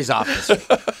 Gary's office.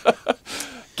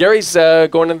 Gary's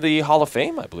going to the Hall of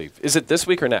Fame, I believe. Is it this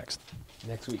week or next?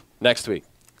 Next week. Next week.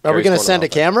 Are we Gary's going to going send the a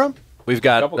camera? We've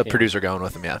got Double a cam. producer going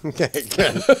with him, yeah. Okay,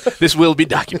 good. This will be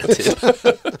documented.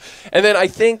 And then I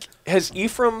think, has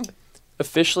Ephraim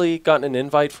officially gotten an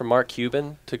invite from Mark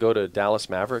Cuban to go to Dallas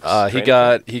Mavericks? He training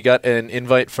camp? got an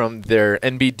invite from their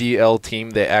NBDL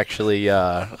team. They actually,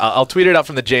 I'll tweet it out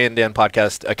from the Jay and Dan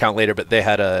podcast account later, but they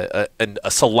had a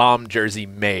Salam jersey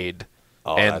made,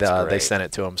 and that's they great. sent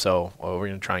it to him. So we're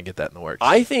going to try and get that in the works.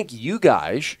 I think you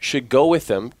guys should go with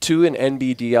him to an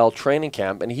NBDL training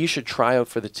camp, and he should try out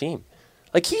for the team.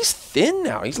 Like, he's thin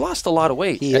now. He's lost a lot of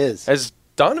weight. He is. As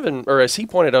Donovan, or as he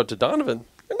pointed out to Donovan,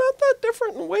 they're not that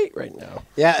different in weight right now.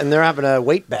 Yeah, and they're having a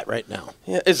weight bet right now.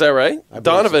 Yeah, is that right? believe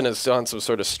Donovan is on some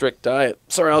sort of strict diet.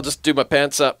 Sorry, I'll just do my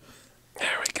pants up.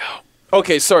 There we go.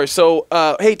 Okay, sorry. So,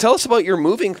 hey, tell us about your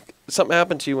moving. Something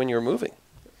happened to you when you were moving.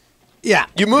 Yeah.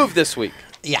 You moved this week.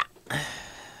 Yeah.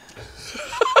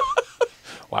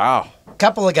 Wow. A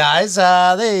couple of guys,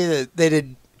 they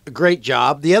did a great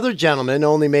job. The other gentleman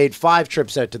only made 5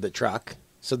 trips out to the truck,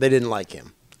 so they didn't like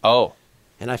him. Oh,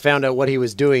 And I found out what he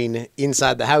was doing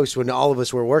inside the house when all of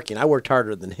us were working. I worked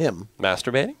harder than him.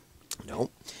 masturbating? No.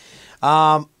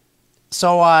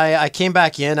 So I came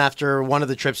back in after one of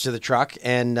the trips to the truck,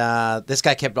 and this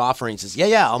guy kept offering. He says,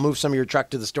 yeah, I'll move some of your truck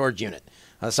to the storage unit.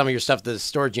 Some of your stuff to the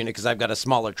storage unit because I've got a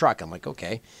smaller truck. I'm like,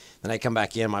 okay. Then I come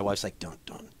back in. My wife's like, don't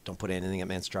put anything in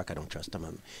man's truck. I don't trust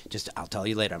him. I'll tell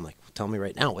you later. I'm like, tell me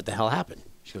right now. What the hell happened?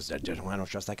 She goes, I don't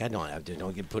trust that guy.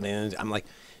 Don't get put in. I'm like,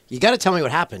 you got to tell me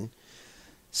what happened.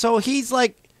 So he's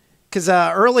like, because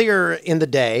earlier in the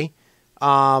day,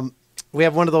 we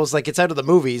have one of those, like, it's out of the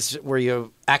movies where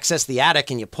you access the attic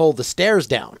and you pull the stairs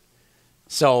down.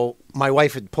 So my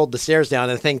wife had pulled the stairs down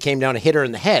and the thing came down and hit her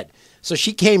in the head. So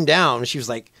she came down and she was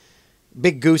like,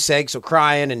 big goose egg, so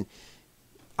crying. And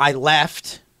I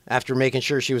left after making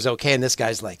sure she was okay. And this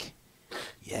guy's like,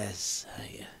 yes,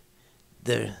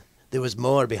 there was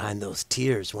more behind those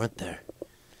tears, weren't there?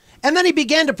 And then he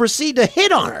began to proceed to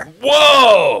hit on her.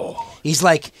 Whoa! He's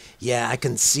like, yeah, I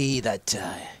can see that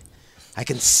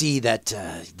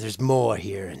there's more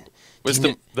here. And Was do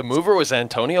you the mover was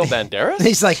Antonio Banderas?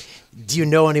 he's like, do you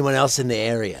know anyone else in the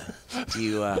area? Do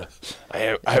you I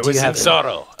do was you in have-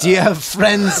 Zorro. do you have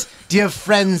friends? Do you have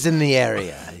friends in the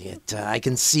area? I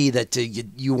can see that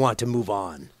you want to move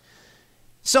on.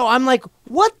 So I'm like,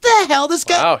 what the hell? This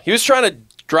guy? Wow, he was trying to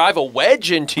drive a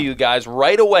wedge into you guys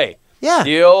right away. Yeah.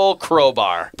 The old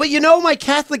crowbar. But you know, my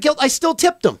Catholic guilt, I still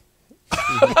tipped him.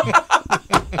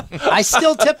 I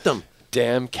still tipped him.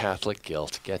 Damn Catholic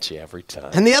guilt gets you every time.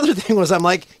 And the other thing was, I'm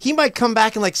like, he might come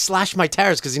back and like slash my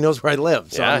tires because he knows where I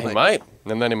live. So yeah, I'm he like, might.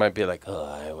 And then he might be like, oh,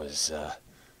 I was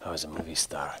a movie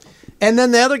star. And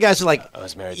then the other guys are like, I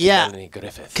was married to yeah. Melanie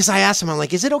Griffith. Because I asked him, I'm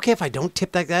like, is it okay if I don't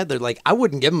tip that guy? They're like, I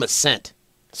wouldn't give him a cent.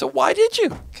 So why did you?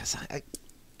 Because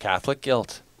Catholic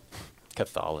guilt.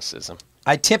 Catholicism.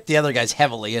 I tipped the other guys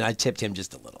heavily, and I tipped him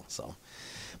just a little. So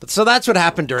that's what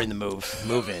happened during the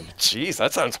move in. Jeez,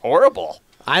 that sounds horrible.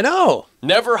 I know.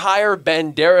 Never hire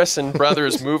Banderas and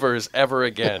Brothers movers ever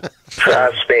again.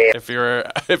 Trust me. If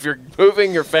you're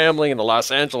moving your family in the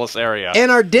Los Angeles area. And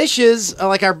our dishes,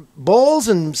 like our bowls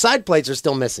and side plates, are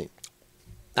still missing.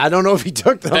 I don't know if he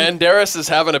took them. Banderas is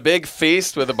having a big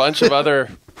feast with a bunch of other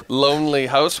lonely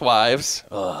housewives.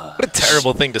 What a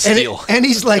terrible thing to And, steal. and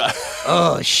he's like,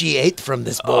 oh, she ate from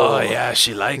this bowl. Oh, yeah,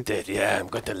 she liked it. Yeah, I'm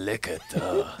going to lick it.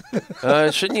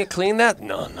 Shouldn't you clean that?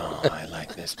 No, I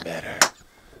like this better.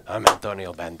 I'm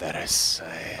Antonio Banderas.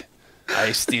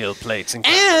 I steal plates and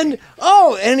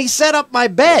And he set up my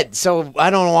bed, so I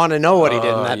don't want to know what he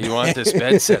did in that you bed. want this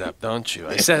bed set up, don't you?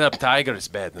 I set up Tiger's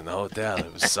bed in the hotel.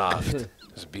 It was soft. It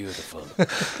was beautiful.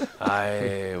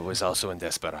 I was also in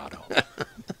Desperado.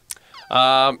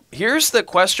 Here's the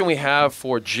question we have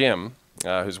for Jim,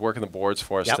 who's working the boards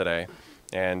for us today,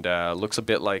 and looks a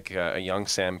bit like a young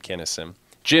Sam Kinison.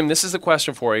 Jim, this is the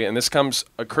question for you, and this comes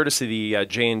courtesy of the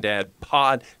Jay and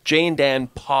Dan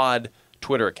Pod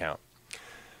Twitter account.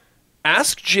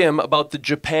 Ask Jim about the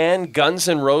Japan Guns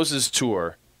N' Roses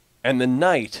tour and the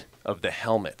night of the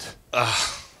helmet.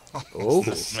 Oh.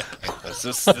 Is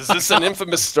this an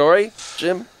infamous story,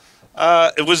 Jim?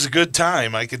 It was a good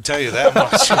time, I can tell you that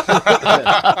much.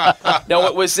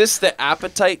 Now, was this the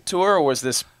Appetite tour, or was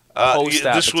this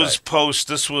post-Appetite? This was post.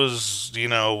 This was,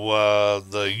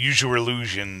 the Use Your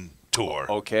Illusion tour.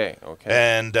 Okay.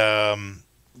 And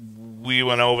we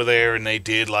went over there, and they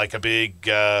did like a big,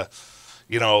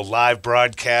 live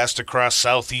broadcast across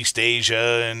Southeast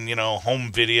Asia and,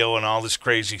 home video and all this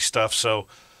crazy stuff. So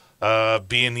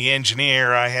being the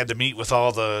engineer, I had to meet with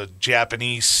all the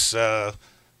Japanese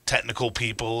technical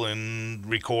people and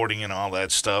recording and all that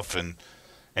stuff. And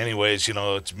anyways,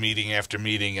 it's meeting after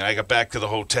meeting. And I got back to the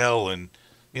hotel, and,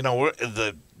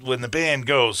 when the band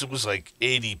goes, it was like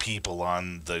 80 people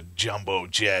on the jumbo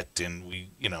jet, and we,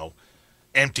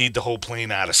 emptied the whole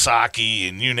plane out of sake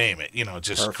and you name it,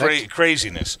 just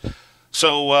craziness.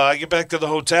 So I get back to the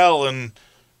hotel, and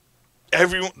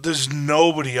there's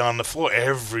nobody on the floor.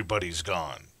 Everybody's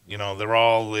gone. They're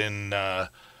all in,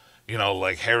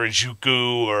 like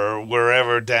Harajuku or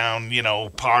wherever down,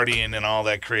 partying and all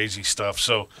that crazy stuff.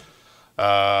 So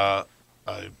I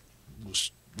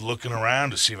was looking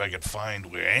around to see if I could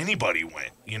find where anybody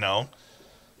went,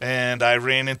 and I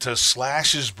ran into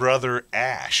Slash's brother,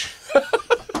 Ash.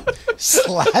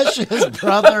 Slash's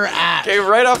brother, Ash. Okay,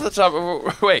 right off the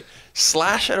top. Wait,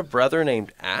 Slash had a brother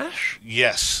named Ash?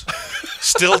 Yes.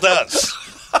 Still does.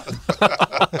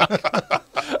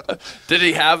 Did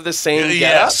he have the same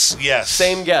getup? Yes.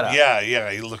 Same getup?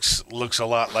 Yeah. He looks a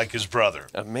lot like his brother.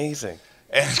 Amazing.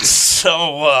 And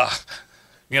so,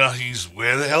 he's,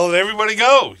 where the hell did everybody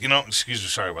go? Excuse me,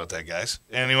 sorry about that, guys.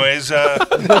 Anyways, I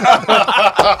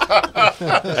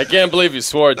can't believe you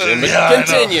swore, Jim. But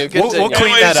continue. We'll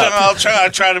clean that up. I'll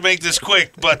try to make this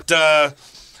quick. But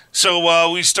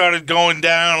so we started going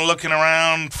down, looking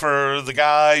around for the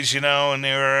guys, and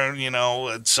they were,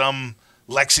 at some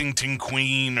Lexington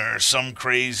Queen or some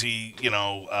crazy,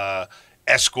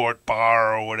 escort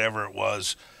bar or whatever it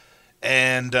was.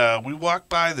 And we walked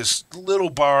by this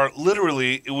little bar.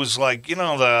 Literally, it was like,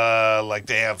 like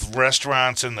they have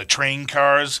restaurants and the train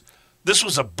cars. This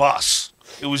was a bus.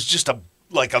 It was just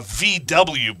like a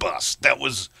VW bus that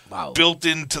was built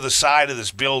into the side of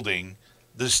this building.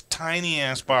 This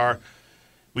tiny-ass bar.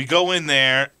 We go in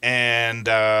there, and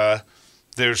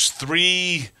there's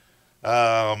 3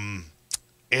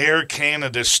 Air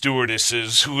Canada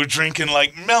stewardesses who were drinking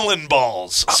like melon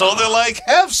balls. So they're like,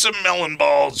 have some melon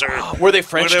balls, or were they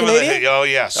French Canadian? Oh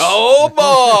yes. Oh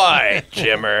boy,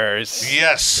 Jimmers.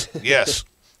 Yes.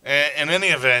 In any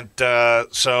event,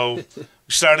 so we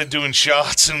started doing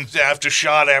shots, and after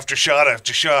shot after shot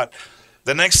after shot.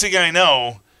 The next thing I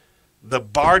know, the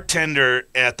bartender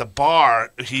at the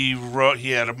bar, he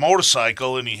had a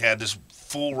motorcycle, and he had this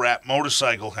full wrap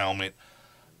motorcycle helmet.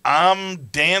 I'm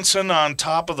dancing on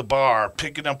top of the bar,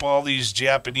 picking up all these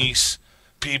Japanese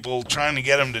people, trying to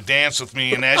get them to dance with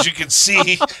me. And as you can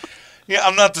see,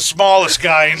 I'm not the smallest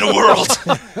guy in the world.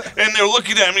 And they're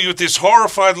looking at me with this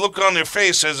horrified look on their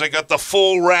face as I got the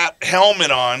full wrap helmet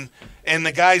on. And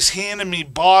the guy's handing me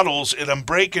bottles, and I'm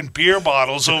breaking beer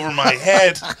bottles over my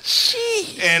head.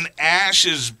 And Ash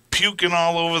is puking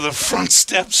all over the front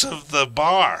steps of the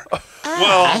bar. Ash?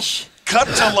 Well, cut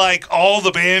to like all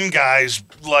the band guys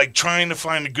like trying to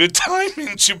find a good time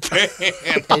in Japan.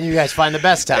 And you guys find the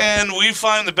best time. And we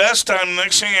find the best time. The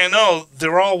next thing I know,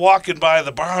 they're all walking by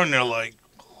the bar, and they're like,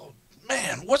 oh,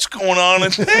 man, what's going on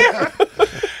in there?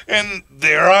 And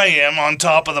there I am on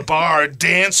top of the bar,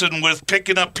 dancing with,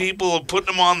 picking up people and putting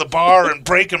them on the bar and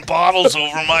breaking bottles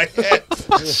over my head.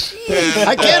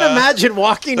 I can't imagine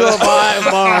walking to a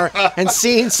bar and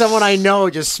seeing someone I know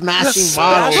just smashing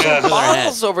bottles over their head.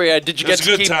 Bottles over your head. Did you get It's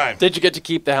a good time. Did you get to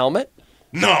keep the helmet?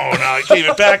 No, I gave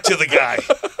it back to the guy.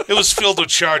 It was filled with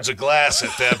shards of glass at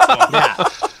that point. Yeah.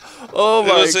 Oh my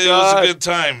God! It was a good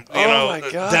time. My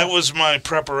God. That was my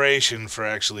preparation for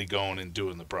actually going and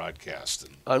doing the broadcast.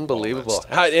 And Unbelievable.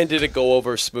 And did it go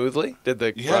over smoothly? Did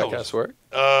the broadcast work?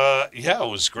 Yeah, it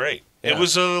was great. Yeah. It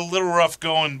was a little rough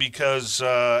going because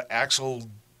Axel,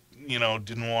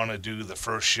 didn't want to do the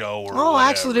first show. Or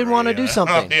Axel didn't want to do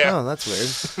something. Yeah. Oh, that's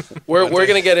weird. We're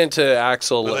going to get into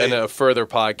Axel in a further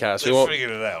podcast. They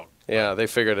figured it out. Yeah, they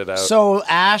figured it out. So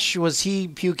Ash, was he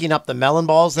puking up the melon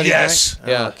balls that Yes. he drank?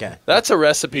 Yeah. Oh, okay. That's a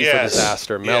recipe for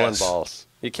disaster. Melon balls.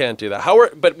 You can't do that.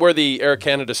 But were the Air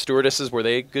Canada stewardesses, were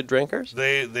they good drinkers?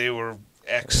 They were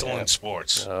excellent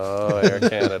sports. Oh, Air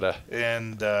Canada.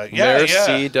 And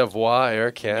Merci d'avoir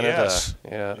Air Canada. Yes.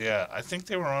 Yeah. Yeah, I think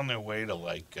they were on their way to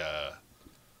like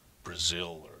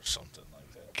Brazil or something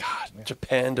like that. God,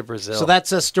 Japan to Brazil. So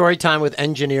that's a story time with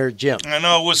engineer Jim. I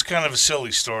know it was kind of a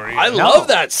silly story. I love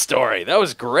that story. That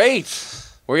was great.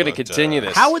 We're going to continue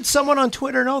this. How would someone on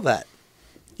Twitter know that?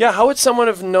 Yeah, how would someone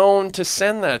have known to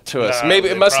send that to us? Maybe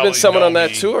they it must have been probably someone know on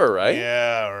that me. tour, right?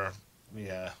 Yeah,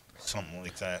 something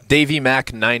like that. Davy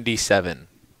Mac 97,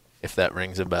 if that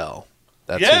rings a bell.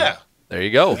 That's Yeah. There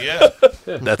you go. Yeah.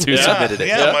 That's who submitted it.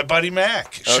 Yeah, my buddy Mac.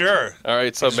 Okay. Sure. All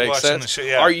right, so it He's makes watching sense. the show,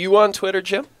 yeah. Are you on Twitter,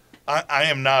 Jim? I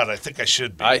am not. I think I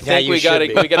should be. I think you we got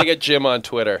should be. to get Jim on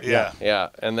Twitter. Yeah. Yeah,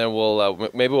 and then we'll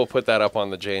maybe we'll put that up on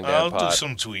the Jane Dan I'll pod. do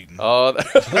some tweeting. Oh,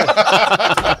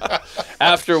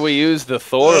 after we use the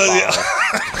Thor bomb.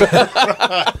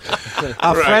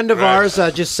 A friend of ours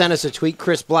just sent us a tweet.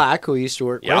 Chris Black, who we used to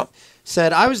work with,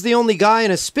 said, "I was the only guy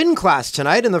in a spin class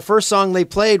tonight, and the first song they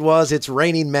played was It's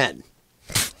Raining Men."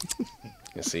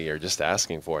 You see, you're just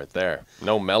asking for it there.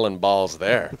 No melon balls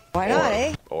there. Why not,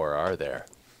 eh? Or are there?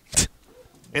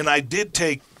 And I did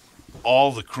take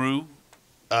all the crew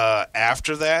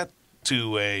after that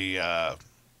to a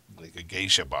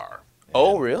geisha bar.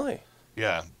 Oh, really?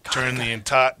 Yeah, turned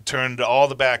all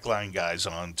the backline guys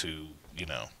on to,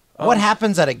 What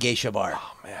happens at a geisha bar?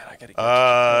 Oh man, I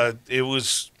gotta get it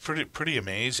was pretty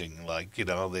amazing. Like,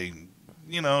 they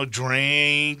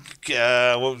drink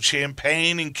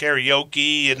champagne and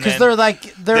karaoke, and Because then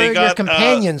they're your got,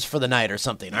 companions for the night or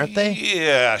something, aren't they?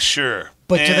 Yeah, sure.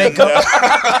 But do they go?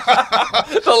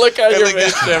 the look on your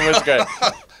face, Jim, was good.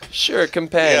 Sure,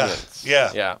 companions.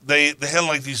 Yeah. They had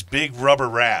like these big rubber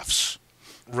rafts,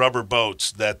 rubber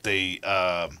boats that they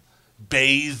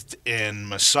bathed and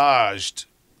massaged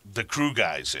the crew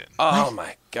guys in. Oh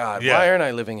my God! Yeah. Why aren't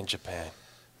I living in Japan?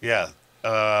 Yeah.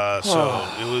 So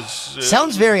it was.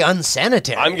 Sounds very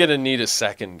unsanitary. I'm gonna need a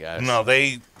second, guys. No,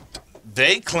 they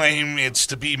claim it's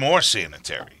to be more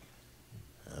sanitary.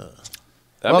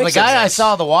 That well, the makes guy I sense.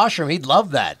 saw at the washroom, he'd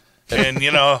love that. And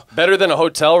better than a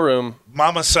hotel room.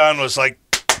 Mama-san was like,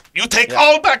 "You take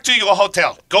all back to your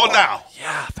hotel. Go now."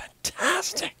 Yeah,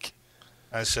 fantastic.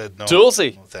 I said, "No."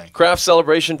 Toolsy, no thank you. Craft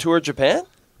Celebration Tour Japan.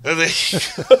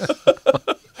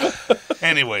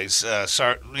 Anyways,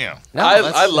 sorry. No,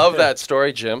 I love that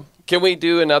story, Jim. Can we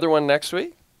do another one next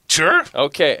week? Sure.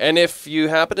 Okay, and if you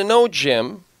happen to know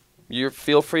Jim, you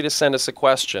feel free to send us a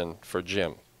question for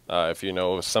Jim. If you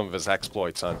know some of his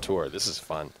exploits on tour. This is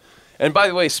fun. And by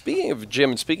the way, speaking of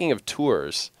Jim, and speaking of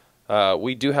tours,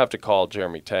 we do have to call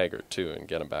Jeremy Taggart, too, and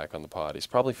get him back on the pod. He's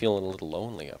probably feeling a little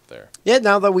lonely up there. Yeah,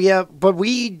 now that we have, but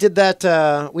we did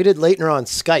that, we did Leitner on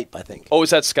Skype, I think. Oh, is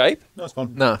that Skype? No, it's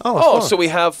fun. No. Oh, so we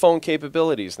have phone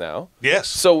capabilities now. Yes.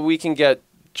 So we can get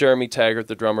Jeremy Taggart,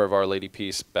 the drummer of Our Lady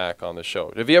Peace, back on the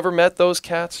show. Have you ever met those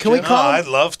cats, Can we Jim? call him? I'd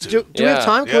love to. Do we have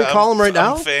time? Can we call him right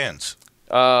now? I'm fans.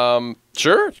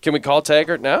 Sure. Can we call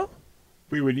Taggart now?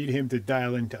 We would need him to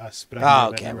dial into us. But Oh,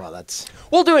 okay. Well, that's.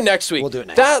 We'll do it next week. We'll do it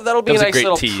next That'll be That was a a nice great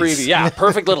little tease. preview. Yeah,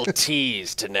 perfect little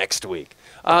tease to next week.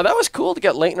 That was cool to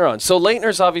get Leitner on. So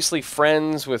Leitner's obviously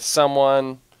friends with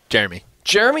someone. Jeremy.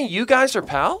 Jeremy, you guys are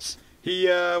pals? He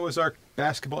was our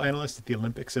basketball analyst at the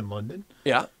Olympics in London,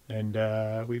 Yeah.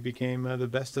 and we became the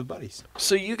best of buddies.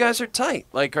 So you guys are tight.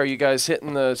 Like, are you guys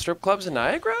hitting the strip clubs in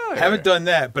Niagara? or- Haven't done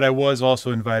that, but I was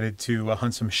also invited to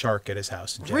hunt some shark at his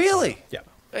house in Jackson. Really? Yeah.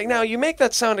 Like, now, you make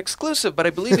that sound exclusive, but I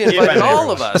believe you invited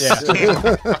all of us.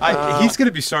 Yeah. He's going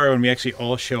to be sorry when we actually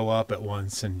all show up at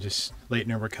once and just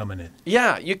Leitner, we're coming in.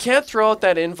 Yeah, you can't throw out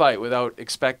that invite without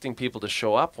expecting people to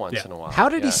show up once Yeah. in a while. How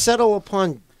did he settle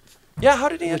upon Yeah, how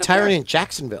did he end up retiring there? in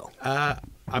Jacksonville?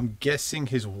 I'm guessing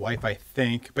his wife, I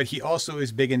think, but he also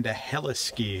is big into heli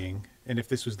skiing. And if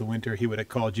this was the winter, he would have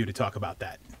called you to talk about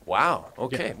that. Wow.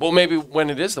 Okay. Well, maybe when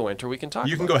it is the winter, we can talk.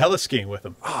 You can about go heli skiing with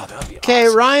him. Oh, that'd be Okay,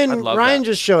 awesome. Ryan. I'd love Ryan that.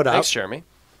 just showed up. Thanks, Jeremy.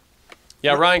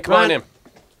 Yeah, Ryan, come on Ryan- in.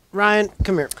 Ryan,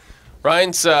 come here.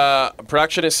 Ryan's a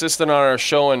production assistant on our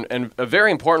show, and a very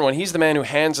important one. He's the man who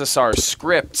hands us our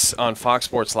scripts on Fox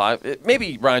Sports Live.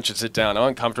 Maybe Ryan should sit down. I'm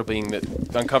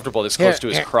uncomfortable this close to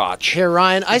his crotch. Here,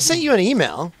 Ryan. I sent you an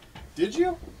email. Did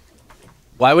you?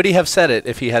 Why would he have said it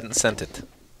if he hadn't sent it?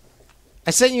 I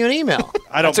sent you an email.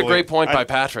 I don't. That's a great point by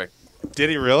Patrick.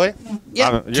 Did he really?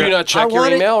 Yeah. Do you not check I your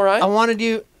wanted- email, Ryan? I wanted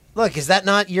you. Look, is that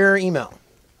not your email?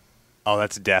 Oh,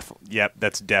 that's Yep,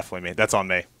 that's definitely me. That's on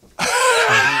me.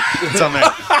 It's on me.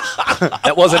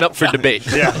 That wasn't up for debate.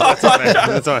 Yeah, that's on me.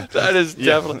 That's on me. That is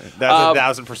definitely.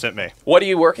 That's 1,000% me. What are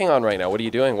you working on right now? What are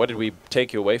you doing? What did we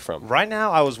take you away from? Right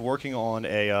now, I was working on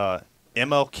a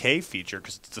MLK feature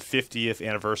because it's the 50th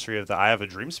anniversary of the "I Have a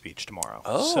Dream" speech tomorrow.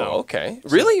 Oh, So, okay.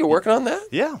 Really? You're working on that?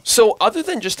 Yeah. So other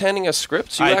than just handing us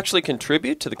scripts, you I- actually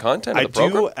contribute to the content I of the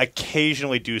program? do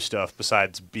occasionally do stuff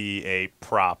besides be a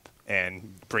prop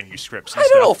and bring you scripts. And I don't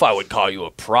stuff. know if I would call you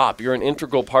a prop. You're an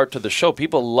integral part to the show.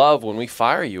 People love when we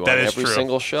fire you That on is every true.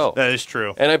 single show. That is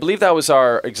true. And I believe that was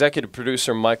our executive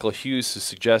producer, Michael Hughes, who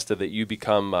suggested that you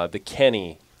become the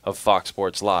Kenny of Fox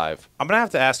Sports Live. I'm gonna have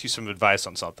to ask you some advice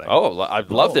on something. Oh, I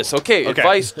love this. Okay, Okay.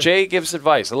 advice. Jay gives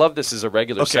advice. I love this as a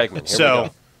regular segment. Here we so go.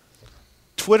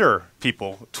 Twitter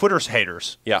people, Twitter's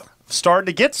haters, Yeah. started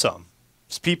to get some.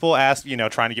 People ask,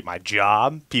 trying to get my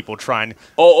job. People trying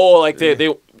Like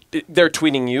they're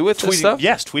tweeting you with this tweeting, stuff?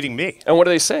 yes, tweeting me. And what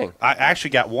are they saying? I actually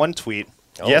got one tweet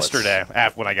Oh, yesterday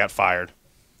after when I got fired.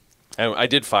 And I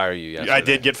did fire you yesterday. I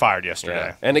did get fired yesterday.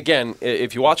 Yeah. And again,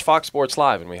 if you watch Fox Sports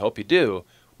Live, and we hope you do,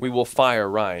 we will fire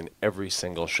Ryan every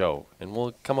single show, and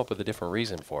we'll come up with a different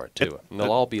reason for it, too. And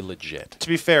they'll all be legit. To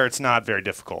be fair, it's not very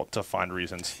difficult to find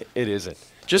reasons. It isn't.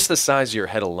 Just the size of your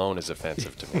head alone is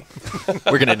offensive to me.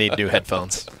 We're gonna need new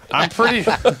headphones. I'm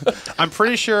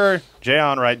pretty sure Jay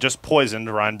Onright just poisoned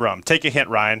Ryan Brum. Take a hint,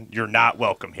 Ryan. You're not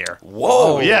welcome here.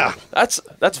 Whoa. Yeah. That's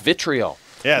vitriol.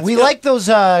 Yeah, it's We good. like those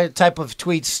type of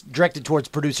tweets directed towards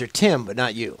producer Tim, but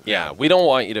not you. Yeah, we don't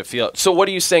want you to feel. So what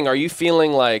are you saying? Are you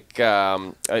feeling like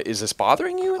is this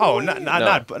bothering you? in Oh, any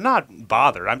way? not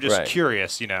bothered. I'm just Right.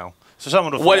 curious, you know. So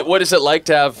someone will What is it like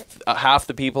to have half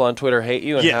the people on Twitter hate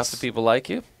you and Yes. half the people like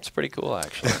you? It's pretty cool,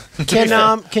 actually.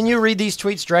 Can you read these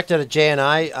tweets directed at Jay and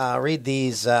I? Read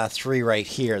these 3 right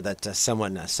here that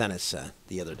someone sent us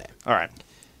the other day. All right.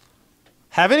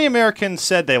 Have any Americans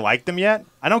said they like them yet?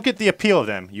 I don't get the appeal of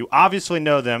them. You obviously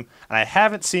know them, and I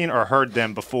haven't seen or heard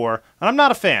them before, and I'm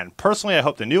not a fan. Personally, I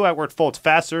hope the new Edward folds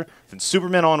faster than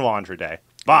Superman on laundry day.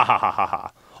 Bah ha ha ha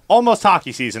ha. Almost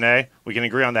hockey season, eh? We can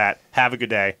agree on that. Have a good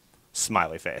day.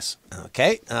 Smiley face.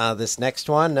 Okay, this next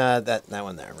one, that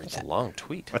one there. Read It's a that. long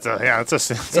tweet.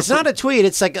 It's not a tweet.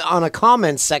 It's like on a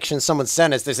comments section. Someone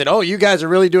sent us. They said, "Oh, you guys are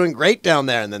really doing great down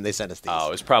there," and then they sent us these. Oh,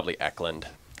 it was probably Eklund.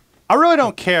 I really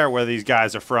don't care where these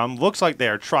guys are from. Looks like they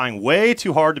are trying way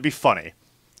too hard to be funny.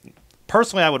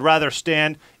 Personally, I would rather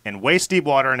stand in waist-deep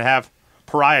water and have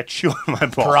pariah chew on my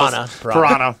balls.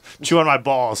 Piranha chew on my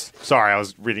balls. Sorry, I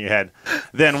was reading ahead.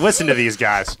 Then listen to these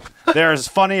guys. They're as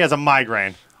funny as a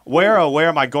migraine. Where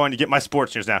am I going to get my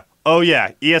sports news now? Oh,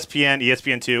 yeah, ESPN,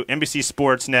 ESPN2, NBC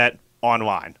Sportsnet,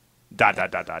 online. ...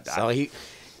 So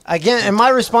again, and my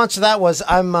response to that was,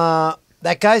 I'm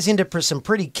that guy's into some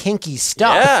pretty kinky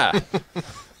stuff. Yeah.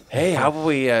 Hey, how about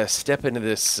we step into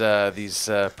these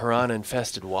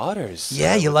piranha-infested waters?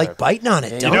 Yeah, you like biting on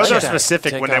it, Yeah, don't You know you? they're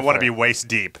specific Take when they off want to our- be waist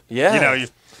deep. Yeah. You know, you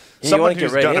someone want to get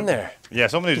who's right done in it, there. Yeah,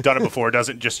 someone who's done it before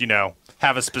doesn't just,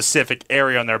 have a specific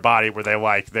area on their body where they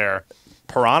like their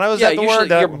piranha. Is that the usually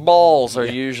word? your balls are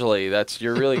usually,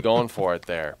 you're really going for it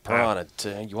there. Piranha,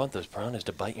 you want those piranhas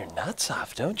to bite your nuts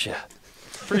off, don't you?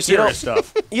 Pretty serious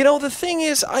stuff. You know, the thing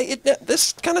is,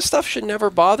 this kind of stuff should never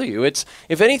bother you. It's,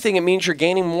 if anything, it means you're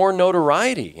gaining more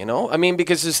notoriety, you know? I mean,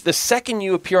 because it's the second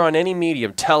you appear on any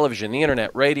medium, television, the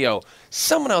internet, radio,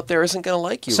 someone out there isn't going to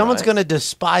like you, Someone's right? going to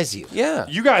despise you. Yeah.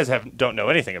 You guys don't know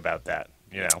anything about that,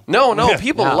 you know. No,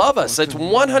 people No. love us. It's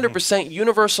 100%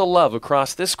 universal love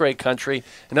across this great country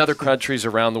and other countries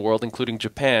around the world, including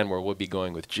Japan, where we'll be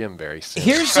going with Jim very soon.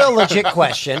 Here's a legit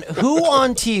question. Who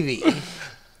on TV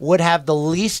would have the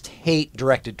least hate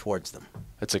directed towards them?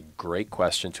 That's a great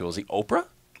question, Toolsy. Oprah?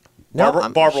 No,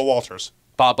 Barbara Walters.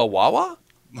 Baba Wawa?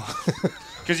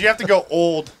 Because you have to go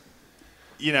old,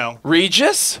 you know.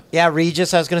 Regis? Yeah,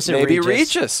 Regis. I was going to say Maybe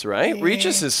Regis. Regis, right?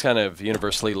 Regis is kind of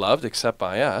universally loved, except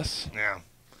by us. Yeah.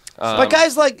 But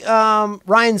guys like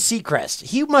Ryan Seacrest,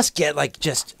 he must get like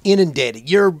just inundated.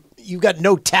 You've got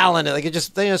no talent. Like it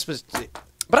just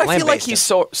But I feel like lambaste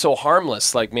he's him. so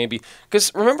harmless, like maybe.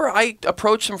 Because remember, I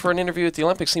approached him for an interview at the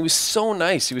Olympics, and he was so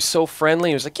nice. He was so friendly.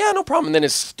 He was like, yeah, no problem. And then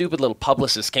his stupid little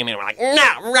publicist came in and were like,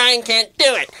 no, Ryan can't do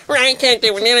it. Ryan can't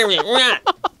do an interview.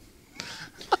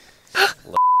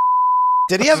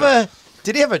 Did he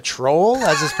have a troll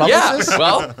as his Yeah, publicist?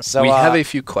 well. So we have a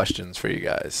few questions for you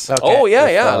guys. Okay. Oh, yeah,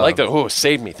 If, yeah. I like that. Oh,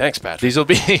 saved me. Thanks, Patrick. These will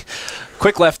be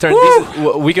quick left turn.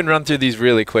 We can run through these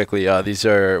really quickly. These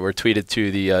were tweeted to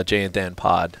the Jay and Dan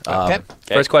pod. Okay.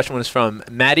 First question was from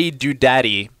Matty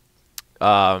Doodaddy,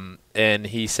 and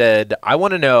he said, "I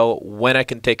want to know when I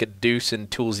can take a deuce in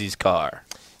Toolsy's car."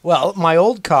 Well, my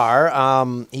old car,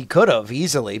 he could have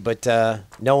easily, but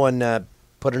no one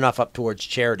put enough up towards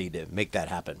charity to make that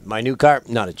happen. My new car,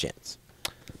 not a chance.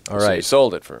 All So you right.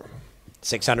 sold it for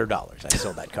 $600 I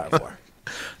sold that car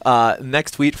for.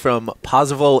 Next tweet from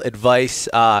Posival Advice.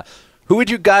 Who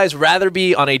would you guys rather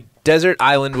be on a desert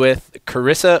island with,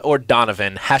 Charissa or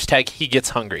Donovan? Hashtag he gets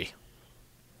hungry.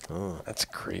 That's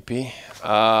creepy.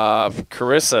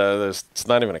 Carissa, it's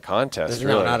not even a contest. There's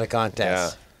really. not a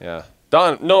contest. Yeah.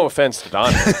 No offense to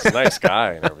Don. He's a nice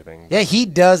guy and everything. Yeah, he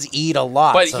does eat a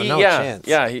lot, But so he, no chance.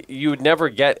 you would never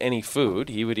get any food.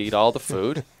 He would eat all the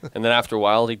food, and then after a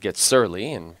while, he'd get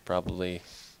surly and probably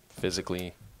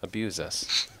physically abuse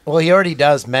us. Well, he already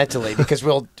does mentally because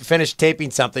we'll finish taping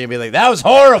something and be like, that was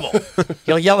horrible.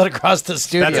 He'll yell it across the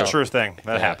studio. That's a true thing.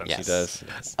 That happens. yes. He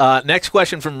does. Next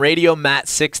question from Radio Matt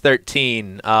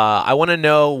 613. I want to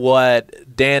know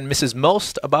what Dan misses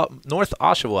most about North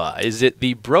Oshawa. Is it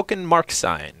the broken mark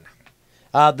sign?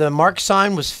 The mark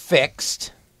sign was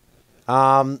fixed.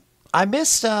 I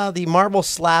miss the marble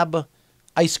slab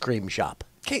ice cream shop.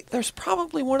 Okay, there's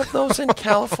probably one of those in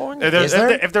California.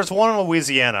 If there's one in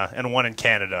Louisiana and one in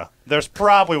Canada, there's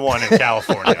probably one in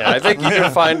California. Yeah, I think you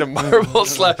can find a marble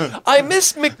slab. I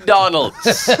miss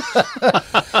McDonald's.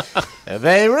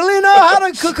 They really know how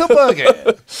to cook a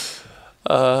burger.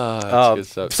 That's good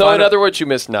stuff. So, in other words, you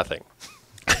missed nothing.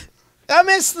 I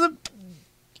miss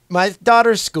my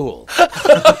daughter's school.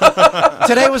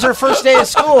 Today was her first day of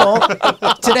school.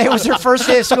 Today was her first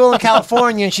day of school in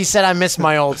California, and she said, I miss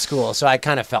my old school, so I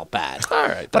kind of felt bad. All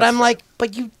right. But I'm like,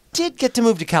 but you did get to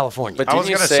move to California. But did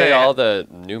you say all the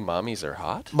new mommies are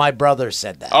hot? My brother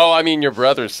said that. Oh, I mean, your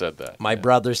brother said that. My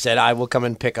brother said, I will come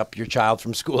and pick up your child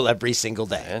from school every single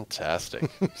day. Fantastic.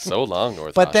 So long,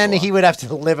 North But then Oshawa. he would have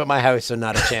to live at my house, so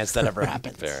not a chance that ever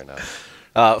happened. Fair enough.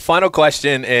 Final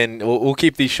question, and we'll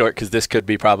keep these short because this could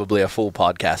be probably a full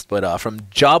podcast. But from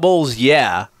Jobbles,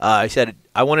 I said,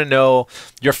 I want to know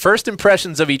your first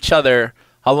impressions of each other.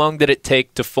 How long did it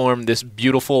take to form this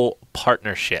beautiful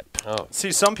partnership? Oh,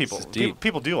 see, some people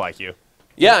do like you.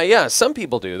 Yeah, some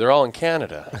people do. They're all in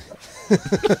Canada.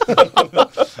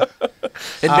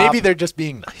 And maybe they're just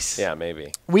being nice. Yeah,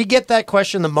 maybe. We get that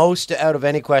question the most out of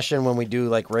any question when we do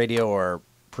like radio or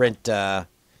print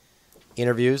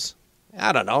interviews.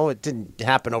 I don't know. It didn't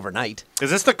happen overnight. Is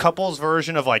this the couples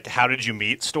version of like how did you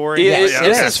meet story?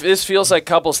 This feels like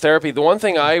couples therapy. The one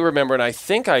thing I remember, and I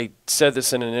think I said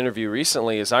this in an interview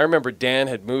recently, is I remember Dan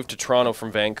had moved to Toronto from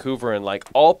Vancouver, and like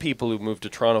all people who moved to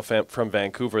Toronto from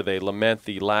Vancouver, they lament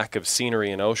the lack of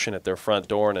scenery and ocean at their front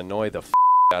door and annoy the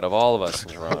out of all of us in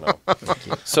Toronto.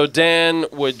 So Dan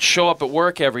would show up at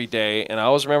work every day, and I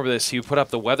always remember this. He would put up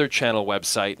the Weather Channel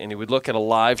website, and he would look at a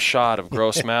live shot of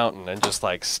Gross Mountain and just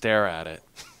like stare at it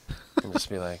and just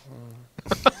be like,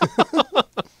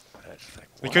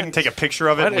 We couldn't take a picture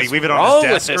of it What and is leave it on wrong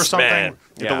his desk with or this something. man?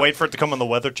 You have to wait for it to come on the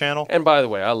Weather Channel. And by the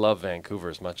way, I love Vancouver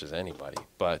as much as anybody.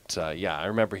 But I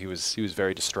remember he was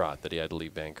very distraught that he had to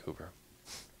leave Vancouver.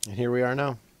 And here we are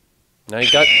now. Now he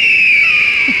got.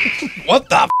 What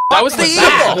the? That was the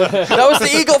eagle. That was the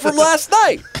eagle from last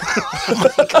night.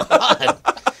 Oh my God.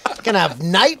 I'm going to have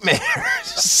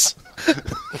nightmares.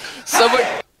 Somebody.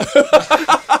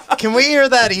 Can we hear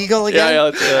that eagle again? Yeah,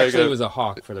 let's hear that Actually, it again. was a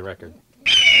hawk, for the record.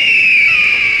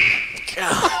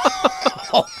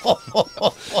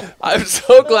 I'm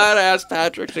so glad I asked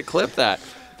Patrick to clip that.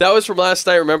 That was from last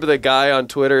night. Remember the guy on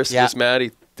Twitter was mad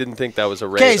he didn't think that was a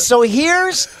raven. Okay, so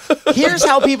here's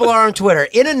how people are on Twitter.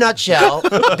 In a nutshell,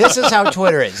 this is how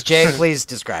Twitter is. Jay, please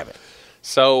describe it.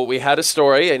 So we had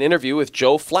an interview with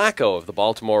Joe Flacco of the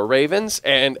Baltimore Ravens,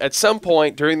 and at some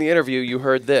point during the interview, you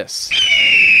heard this.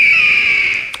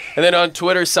 And then on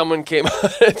Twitter, someone came on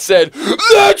and said,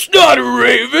 "That's not a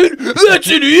raven. That's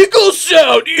an eagle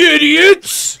sound,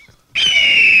 idiots."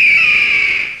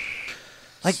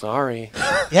 Sorry.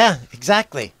 Yeah,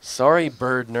 exactly. Sorry,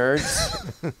 bird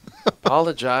nerds.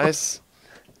 Apologize.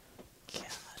 God.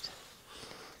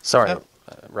 Sorry,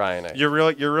 Ryan. You're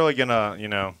really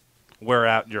gonna wear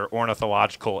out your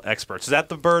ornithological experts. Is that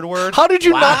the bird word? How did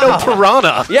you not know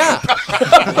piranha? Yeah.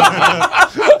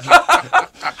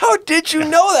 How did you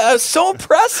know that? That was so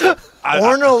impressive.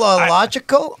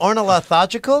 Ornithological?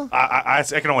 Ornithological? I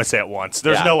can only say it once.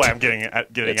 There's no way I'm getting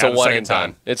It's out a a one second and done.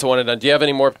 time. It's a one and done. Do you have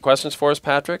any more questions for us,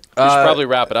 Patrick? We should probably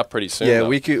wrap it up pretty soon. Yeah, though.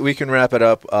 we can wrap it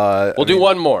up. We'll do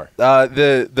one more.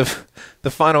 The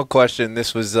final question.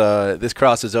 This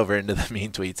crosses over into the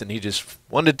mean tweets, and he just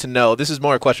wanted to know. This is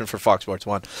more a question for Fox Sports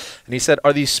 1, and he said,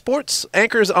 "Are these sports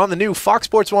anchors on the new Fox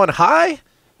Sports 1 high,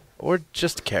 or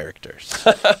just characters?"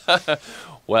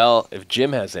 Well, if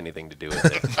Jim has anything to do with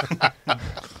it,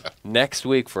 next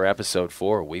week for episode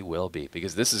 4, we will be,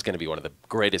 because this is going to be one of the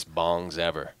greatest bongs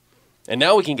ever. And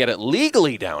now we can get it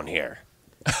legally down here.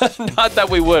 Not that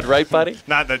we would, right, buddy?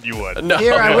 Not that you would. No.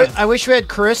 Here, I wish we had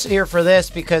Charissa here for this,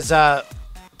 because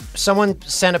someone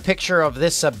sent a picture of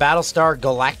this Battlestar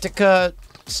Galactica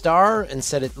star and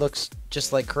said it looks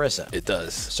just like Charissa. It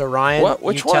does. So, Ryan,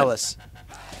 Which you tell one? us.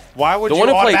 Why would The you one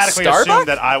who played automatically Starbuck? assume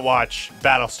that I watch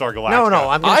Battlestar Galactica? No,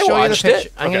 I'm going I to show you the watched picture.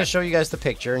 it. I'm going Okay. to show you guys the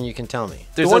picture, and you can tell me.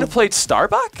 The one who played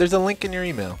Starbuck? There's a link in your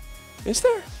email. Is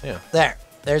there? Yeah.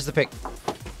 There's the pic.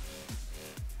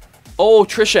 Oh,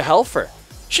 Trisha Helfer.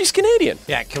 She's Canadian.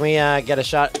 Yeah, can we get a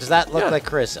shot? Does that look like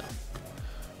Charissa?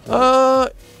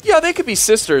 Yeah, they could be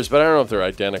sisters, but I don't know if they're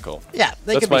identical. Yeah,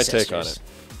 they That's could be my sisters. take on it.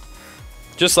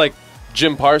 Just like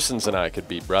Jim Parsons and I could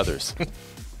be brothers.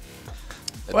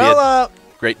 Well,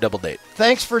 Great double date.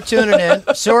 thanks for tuning in.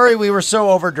 Sorry we were so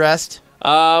overdressed.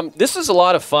 This is a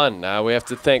lot of fun. We have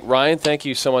to thank Ryan. Thank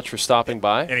you so much for stopping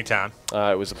by. Anytime.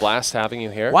 It was a blast having you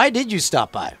here. Why did you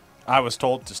stop by? I was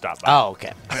told to stop by. Oh,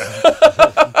 okay.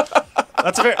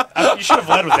 That's a very. You should have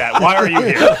led with that. Why are you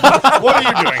here? What are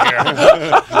you doing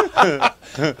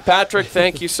here? Patrick,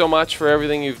 thank you so much for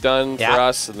everything you've done for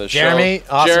us and the Jeremy, show.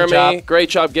 awesome job. Great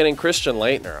job getting Christian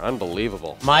Leitner.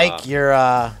 Unbelievable. Mike, you're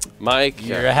a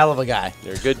hell of a guy.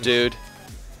 You're a good dude.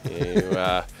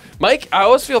 Mike, I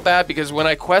always feel bad because when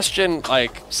I question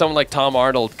like someone like Tom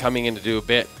Arnold coming in to do a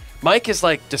bit, Mike is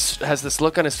like just has this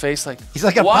look on his face like he's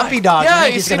like a why? puppy dog. Yeah,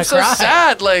 he's gonna seems cry. so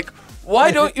sad. Like,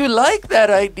 why don't you like that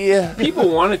idea? People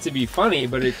want it to be funny,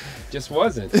 but it just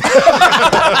wasn't.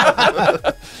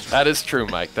 That is true,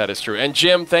 Mike. That is true. And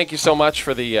Jim, thank you so much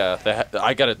for the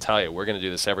I got to tell you, we're going to do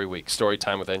this every week. Story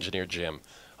time with Engineer Jim.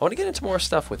 I want to get into more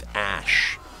stuff with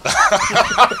Ash.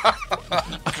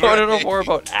 I want to know more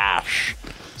about Ash.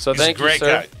 So He's thank a great you,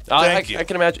 sir. guy. Thank you. I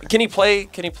can imagine. Can he play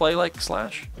like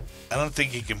Slash? I don't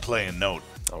think he can play a note.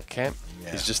 Okay.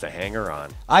 Yeah. He's just a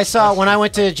hanger-on. I saw when I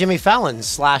went to Jimmy Fallon's,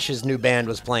 Slash's new band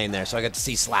was playing there, so I got to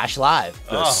see Slash live.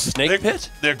 Snake Pit?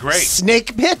 They're great.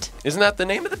 Snake Pit? Isn't that the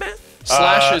name of the band?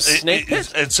 Slash's Snake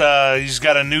Pit? It's he's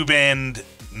got a new band,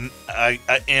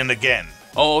 and again.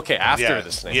 Oh, okay. After the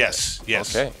Snake Yes, Pit.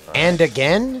 yes. Okay. And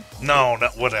again? No,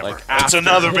 whatever. Like it's after.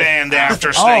 another band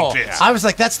after Snake Pit. I was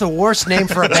like, that's the worst name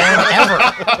for a band ever.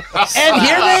 And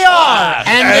here they are.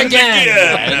 And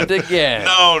again. And again.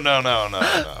 No.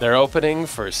 They're opening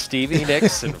for Stevie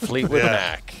Nicks and Fleetwood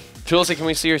Mac. Julesy, can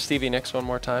we see your Stevie Nicks one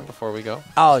more time before we go?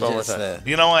 Oh, Just one more just time.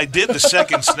 You know, I did the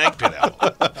second Snake Pit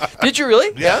album. Did you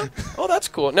really? Yeah. Oh, that's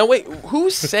cool. Now, wait, who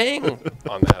sang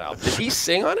on that album? Did he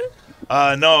sing on it?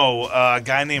 No, a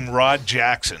guy named Rod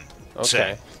Jackson.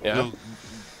 Okay. Yeah.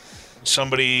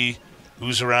 Somebody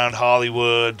who's around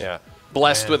Hollywood. Yeah.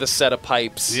 Blessed with a set of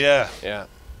pipes. Yeah. Yeah.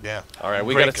 Yeah. All right,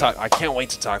 we Great got to talk. I can't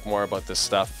wait to talk more about this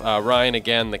stuff. Ryan,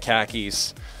 again, the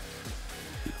khakis.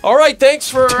 All right, thanks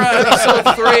for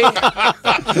episode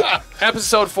 3.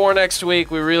 Episode 4 next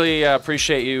week. We really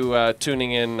appreciate you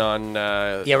tuning in on.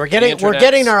 We're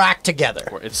getting our act together.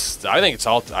 I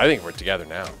think we're together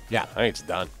now. Yeah, I think it's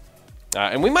done.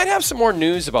 And we might have some more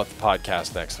news about the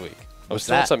podcast next week. What's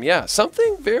that?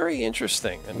 Something very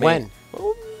interesting. And when?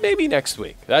 Maybe next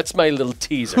week. That's my little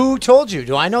teaser. Who told you?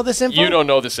 Do I know this info? You don't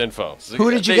know this info.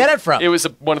 Who did you get it from? It was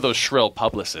one of those shrill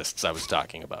publicists I was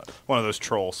talking about. One of those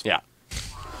trolls. Yeah.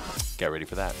 Get ready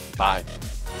for that. Bye.